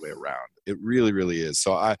the other way around. It really, really is.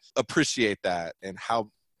 So I appreciate that, and how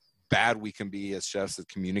bad we can be as chefs at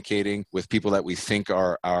communicating with people that we think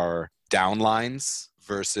are our downlines,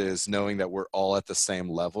 versus knowing that we're all at the same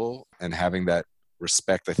level, and having that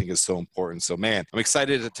respect, I think, is so important. So man, I'm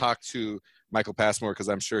excited to talk to Michael Passmore, because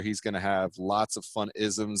I'm sure he's going to have lots of fun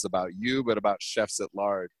isms about you, but about chefs at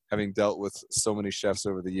large, having dealt with so many chefs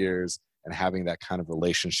over the years and having that kind of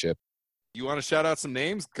relationship. You want to shout out some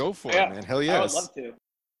names? Go for it, man. Hell yes. I would love to.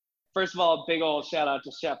 First of all, a big old shout out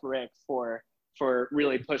to Chef Rick for for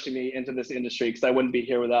really pushing me into this industry, because I wouldn't be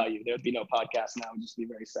here without you. There would be no podcast, and that would just be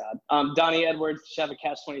very sad. Donnie Edwards, chef at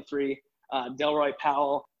Catch 23, Delroy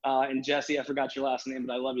Powell, and Jesse, I forgot your last name,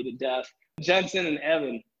 but I love you to death. Jensen and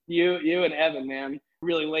Evan, you and Evan, man,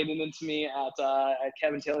 really laid it into me at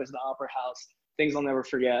Kevin Taylor's The Opera House. Things I'll never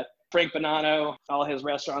forget. Frank Bonanno, all his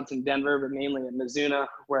restaurants in Denver, but mainly in Mizuna,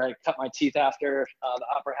 where I cut my teeth after the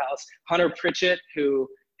Opera House. Hunter Pritchett, who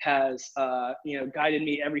has guided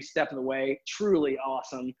me every step of the way, truly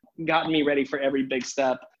awesome, gotten me ready for every big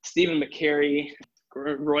step. Stephen McCary,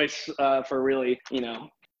 Royce for really,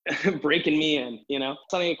 breaking me in,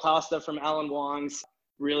 Sonny Acosta from Alan Wong's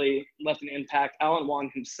really left an impact. Alan Wong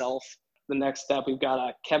himself, the next step. We've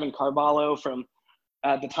got Kevin Carvalho from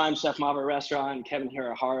at the time Chef Mava Restaurant, and Kevin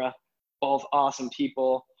Hirahara, both awesome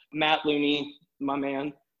people. Matt Looney, my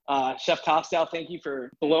man. Chef Topstyle, thank you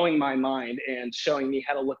for blowing my mind and showing me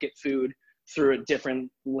how to look at food through a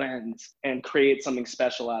different lens and create something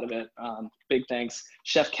special out of it. Big thanks.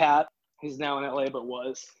 Chef Kat, who's now in LA, but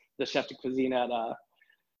was the chef de cuisine at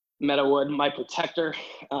Meadowood, my protector,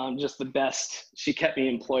 just the best. She kept me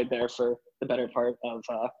employed there for the better part of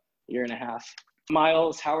a year and a half.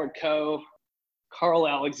 Miles, Howard Coe, Carl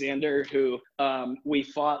Alexander, who we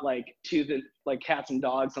fought like cats and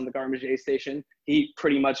dogs on the Garmager station. He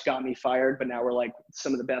pretty much got me fired, but now we're like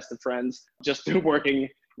some of the best of friends just through working,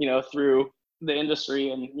 through the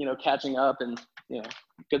industry and, catching up and,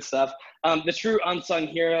 good stuff. The true unsung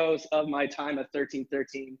heroes of my time at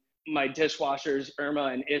 1313, my dishwashers, Irma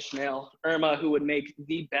and Ishmael. Irma, who would make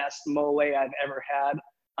the best mole I've ever had.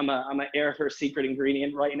 I'm gonna air her secret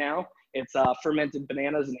ingredient right now. It's fermented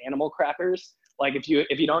bananas and animal crackers. Like if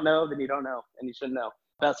you don't know, then you don't know, and you should know.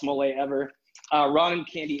 Best mole ever. Ron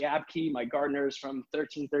and Candy Abke, my gardeners from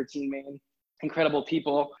 1313 Maine. Incredible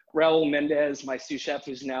people. Raul Mendez, my sous chef,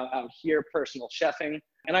 who's now out here personal chefing.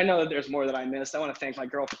 And I know that there's more that I missed. I want to thank my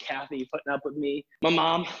girlfriend, Kathy, putting up with me. My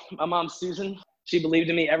mom, Susan, she believed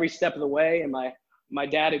in me every step of the way. And my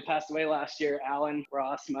dad, who passed away last year, Alan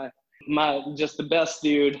Ross, my just the best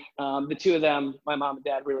dude. The two of them, my mom and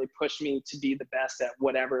dad, really pushed me to be the best at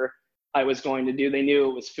whatever I was going to do. They knew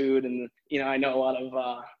it was food. And, I know a lot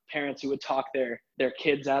of parents who would talk their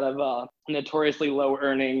kids out of a notoriously low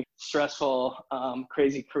earning, stressful,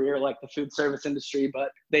 crazy career like the food service industry, but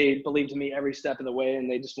they believed in me every step of the way,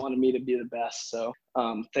 and they just wanted me to be the best. So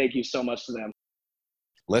thank you so much to them.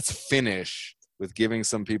 Let's finish with giving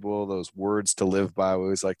some people those words to live by. We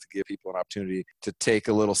always like to give people an opportunity to take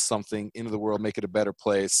a little something into the world, make it a better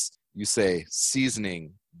place. You say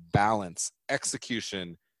seasoning, balance,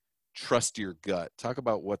 execution, trust your gut. Talk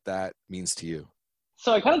about what that means to you.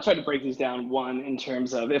 So I kind of tried to break these down, one, in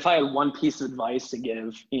terms of if I had one piece of advice to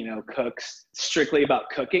give, cooks strictly about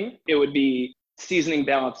cooking, it would be seasoning,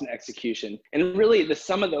 balance, and execution. And really the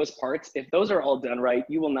sum of those parts, if those are all done right,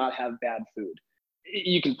 you will not have bad food.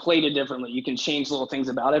 You can plate it differently. You can change little things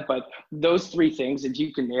about it, but those three things, if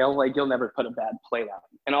you can nail, you'll never put a bad plate out.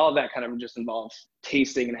 And all of that kind of just involves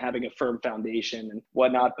tasting and having a firm foundation and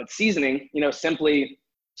whatnot. But seasoning, simply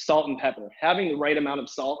salt and pepper. Having the right amount of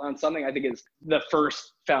salt on something, I think, is the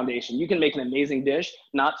first foundation. You can make an amazing dish,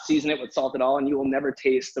 not season it with salt at all, and you will never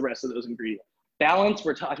taste the rest of those ingredients. Balance,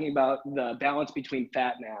 we're talking about the balance between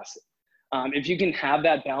fat and acid. If you can have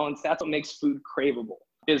that balance, that's what makes food craveable,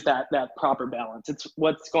 is that proper balance. It's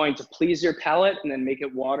what's going to please your palate and then make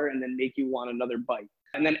it water and then make you want another bite.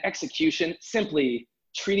 And then execution, simply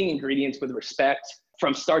treating ingredients with respect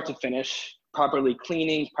from start to finish, properly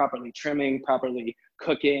cleaning, properly trimming, properly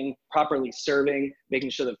cooking, properly serving, making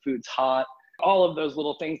sure the food's hot. All of those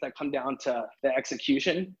little things that come down to the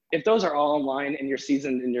execution. If those are all in line and you're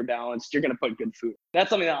seasoned and you're balanced, you're going to put good food. That's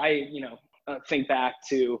something that I, think back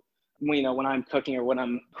to, when I'm cooking or when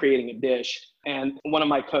I'm creating a dish. And one of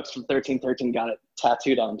my cooks from 1313 got it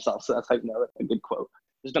tattooed on himself. So that's how you know a good quote.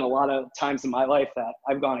 There's been a lot of times in my life that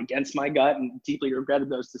I've gone against my gut and deeply regretted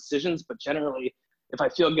those decisions. But generally, if I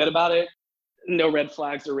feel good about it, no red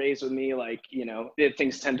flags are raised with me.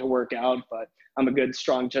 Things tend to work out, but I'm a good,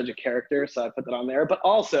 strong judge of character. So I put that on there. But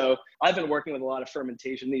also, I've been working with a lot of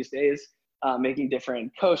fermentation these days, making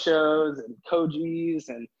different koshos and kojis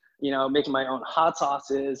and, making my own hot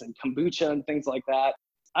sauces and kombucha and things like that.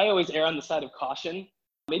 I always err on the side of caution,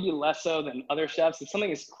 maybe less so than other chefs. If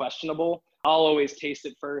something is questionable, I'll always taste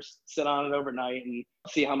it first, sit on it overnight, and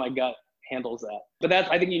see how my gut handles that. But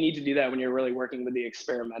I think you need to do that when you're really working with the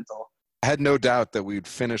experimental. I had no doubt that we'd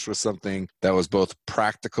finish with something that was both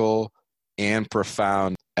practical and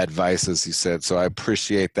profound advice, as you said. So I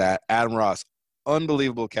appreciate that. Adam Ross,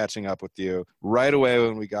 unbelievable catching up with you. Right away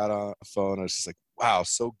when we got on the phone, I was just like, wow,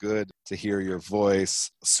 so good to hear your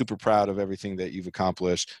voice. Super proud of everything that you've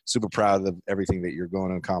accomplished. Super proud of everything that you're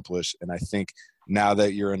going to accomplish. And I think now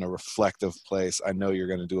that you're in a reflective place, I know you're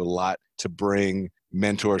going to do a lot to bring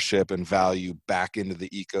mentorship and value back into the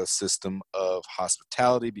ecosystem of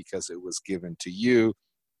hospitality because it was given to you.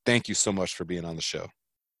 Thank you so much for being on the show.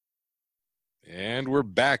 And we're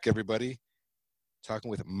back, everybody.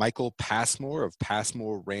 Talking with Michael Passmore of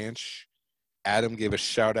Passmore Ranch. Adam gave a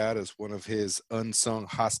shout out as one of his unsung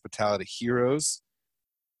hospitality heroes.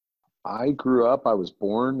 I was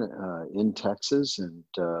born in Texas and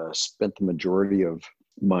spent the majority of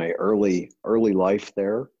my early life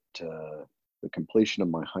there. To the completion of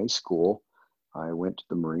my high school, I went to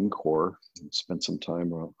the Marine Corps and spent some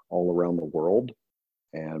time all around the world.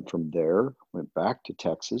 And from there, went back to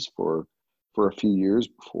Texas for a few years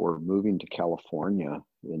before moving to California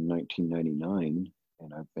in 1999.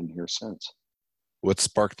 And I've been here since. What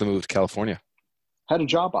sparked the move to California? Had a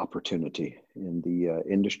job opportunity in the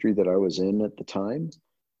industry that I was in at the time.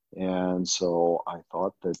 And so I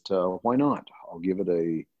thought that why not? I'll give it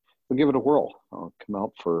a whirl. I'll come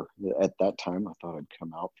out at that time, I thought I'd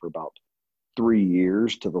come out for about 3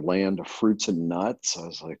 years to the land of fruits and nuts. I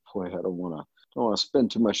was like, boy, I don't want to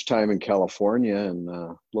spend too much time in California. And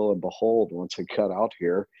lo and behold, once I got out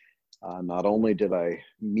here, not only did I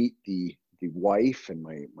meet the wife and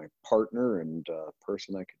my partner and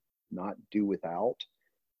person I could not do without,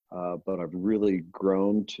 but I've really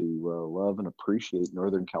grown to love and appreciate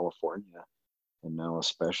Northern California, and now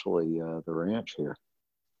especially the ranch here.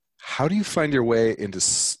 How do you find your way into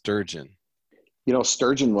sturgeon? You know,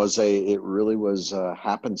 sturgeon it really was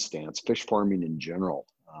happenstance. Fish farming in general,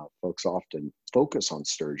 folks often focus on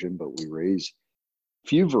sturgeon, but we raise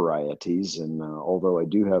few varieties. And although I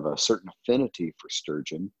do have a certain affinity for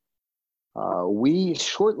sturgeon, we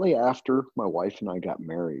shortly after my wife and I got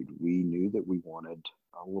married, we knew that we wanted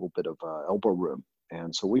a little bit of elbow room.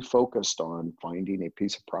 And so we focused on finding a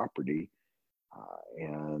piece of property.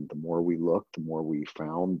 And the more we looked, the more we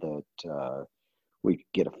found that we could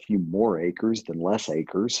get a few more acres than less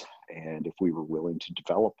acres, and if we were willing to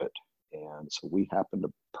develop it. And so we happened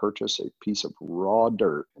to purchase a piece of raw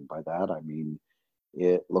dirt. And by that, I mean,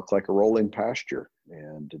 it looked like a rolling pasture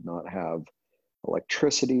and did not have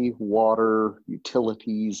electricity, water,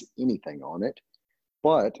 utilities, anything on it.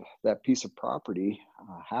 But that piece of property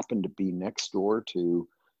happened to be next door to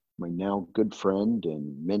my now good friend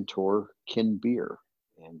and mentor, Ken Beer.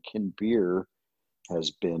 And Ken Beer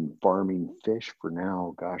has been farming fish for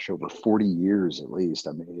now, over 40 years at least.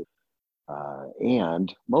 I mean,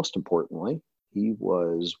 and most importantly, he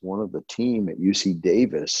was one of the team at UC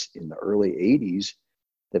Davis in the early 80s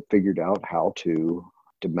that figured out how to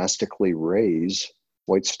domestically raise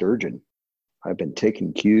white sturgeon. I've been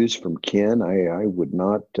taking cues from Ken. I would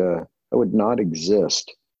not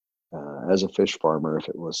exist as a fish farmer if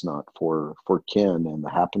it was not for Ken and the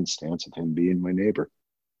happenstance of him being my neighbor.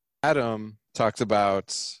 Adam talked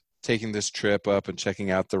about taking this trip up and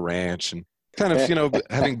checking out the ranch and kind of,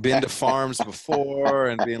 having been to farms before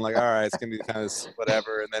and being like, all right, it's going to be kind of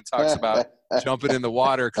whatever. And then talks about jumping in the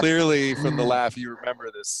water. Clearly from the laugh, you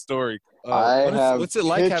remember this story. What's it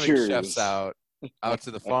like having chefs out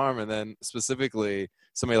to the farm, and then specifically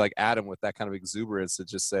somebody like Adam with that kind of exuberance to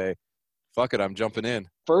just say, fuck it, I'm jumping in?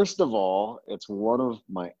 First of all, it's one of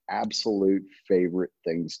my absolute favorite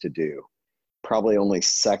things to do. Probably only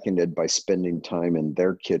seconded by spending time in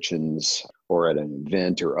their kitchens or at an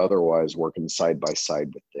event or otherwise working side by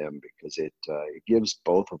side with them, because it gives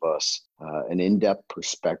both of us an in-depth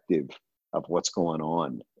perspective of what's going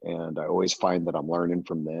on. And I always find that I'm learning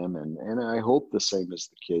from them. And I hope the same is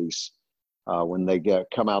the case when they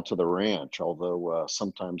come out to the ranch, although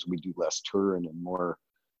sometimes we do less touring and more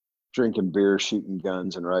drinking beer, shooting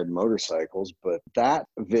guns, and riding motorcycles. But that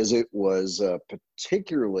visit was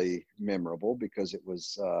particularly memorable because it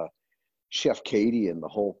was Chef Katie and the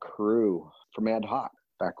whole crew from Ad Hoc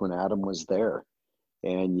back when Adam was there.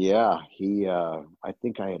 And yeah, I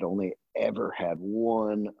think I had only ever had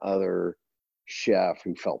one other chef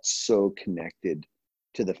who felt so connected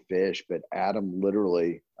to the fish, but Adam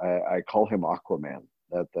literally, I call him Aquaman.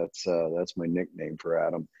 That's my nickname for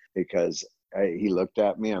Adam, because he looked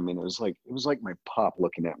at me. I mean, it was like my pop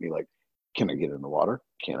looking at me like, can I get in the water?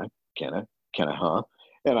 Can I, huh?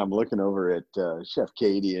 And I'm looking over at Chef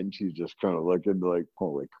Katie, and she's just kind of looking like,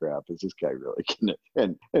 holy crap, is this guy really gonna,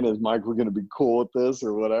 and is Michael gonna be cool with this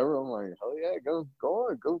or whatever? I'm like, hell yeah, go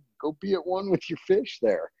on, go be at one with your fish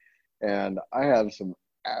there. And I have some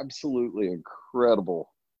absolutely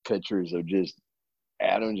incredible pictures of just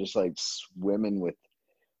Adam just like swimming with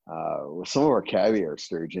with some of our caviar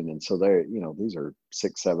sturgeon. And so they're, these are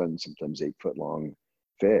 6, 7, sometimes 8 foot long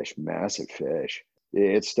fish, massive fish.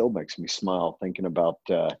 It still makes me smile thinking about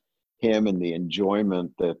him and the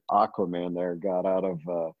enjoyment that Aquaman there got out of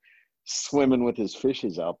swimming with his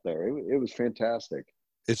fishes out there. It was fantastic.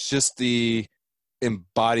 It's just the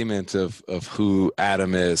embodiment of who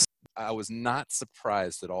Adam is. I was not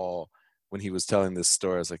surprised at all when he was telling this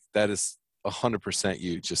story. I was like, that is 100%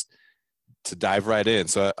 you, just to dive right in.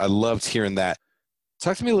 So I loved hearing that.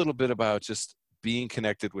 Talk to me a little bit about just being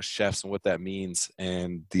connected with chefs and what that means,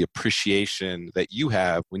 and the appreciation that you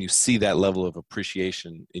have when you see that level of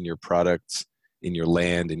appreciation in your products, in your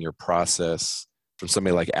land, in your process from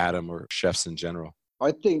somebody like Adam or chefs in general.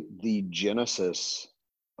 I think the genesis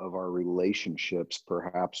of our relationships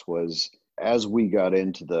perhaps was as we got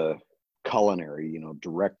into the culinary,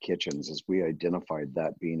 direct kitchens, as we identified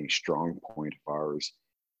that being a strong point of ours.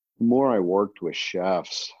 The more I worked with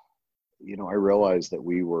chefs, I realized that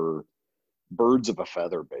we were birds of a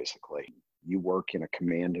feather, basically. You work in a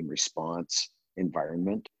command and response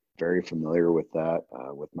environment. Very familiar with that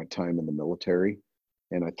with my time in the military,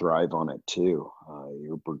 and I thrive on it too.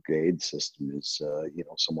 Your brigade system is,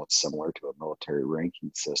 somewhat similar to a military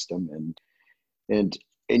ranking system, and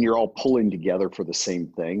you're all pulling together for the same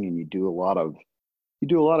thing, and you do a lot of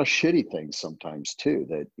shitty things sometimes too.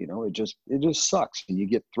 That it just sucks, and you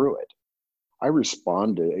get through it. I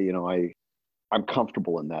respond to I'm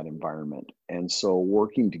comfortable in that environment. And so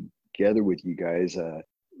working together with you guys,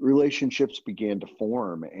 relationships began to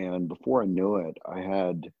form. And before I knew it, I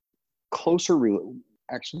had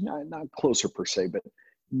actually not closer per se, but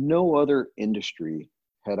no other industry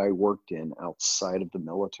had I worked in outside of the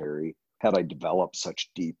military had I developed such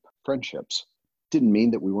deep friendships. Didn't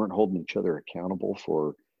mean that we weren't holding each other accountable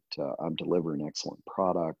for delivering excellent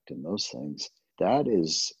product and those things.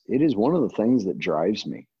 It is one of the things that drives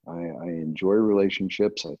me. I enjoy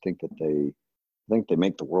relationships. I think they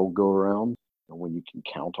make the world go around. And when you can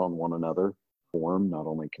count on one another, not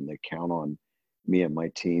only can they count on me and my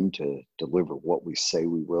team to deliver what we say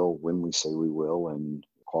we will, when we say we will, and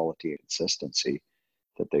quality and consistency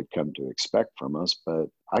that they've come to expect from us, but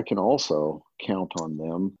I can also count on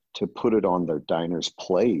them to put it on their diner's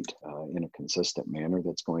plate in a consistent manner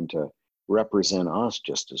that's going to represent us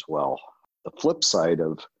just as well. The flip side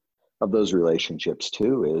of those relationships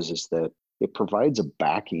too is that it provides a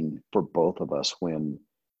backing for both of us when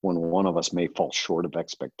one of us may fall short of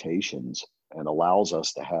expectations, and allows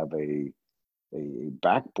us to have a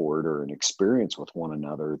backboard or an experience with one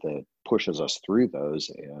another that pushes us through those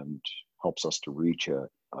and helps us to reach a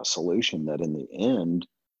solution that in the end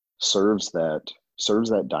serves that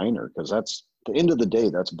diner, because that's at the end of the day,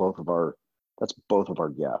 that's both of our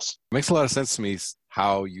guests. It makes a lot of sense to me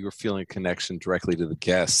how you're feeling a connection directly to the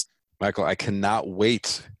guests. Michael, I cannot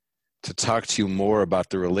wait to talk to you more about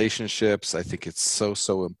the relationships. I think it's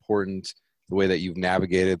so important, the way that you've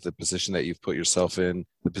navigated the position that you've put yourself in,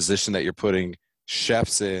 the position that you're putting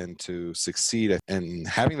chefs in to succeed, and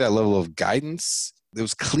having that level of guidance. It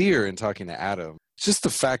was clear in talking to Adam. It's just the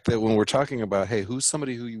fact that when we're talking about, hey, who's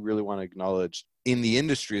somebody who you really want to acknowledge in the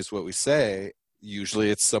industry is what we say. Usually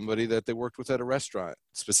it's somebody that they worked with at a restaurant,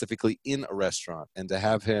 specifically in a restaurant. And to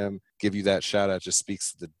have him give you that shout out just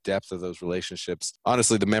speaks to the depth of those relationships.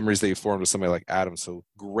 Honestly, the memories that you formed with somebody like Adam. So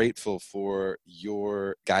grateful for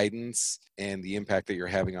your guidance and the impact that you're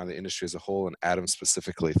having on the industry as a whole, and Adam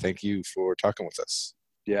specifically. Thank you for talking with us.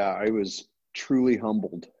 Yeah, I was truly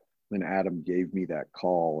humbled when Adam gave me that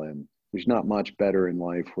call. And there's not much better in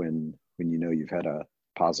life when you've had a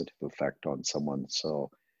positive effect on someone. So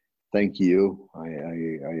thank you.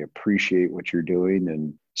 I appreciate what you're doing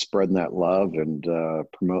and spreading that love and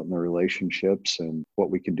promoting the relationships and what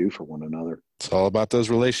we can do for one another. It's all about those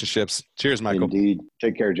relationships. Cheers, Michael. Indeed.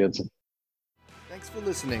 Take care, Jensen. Thanks for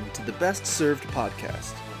listening to the Best Served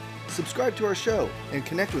podcast. Subscribe to our show and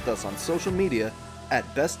connect with us on social media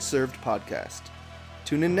at Best Served Podcast.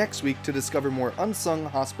 Tune in next week to discover more unsung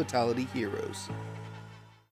hospitality heroes.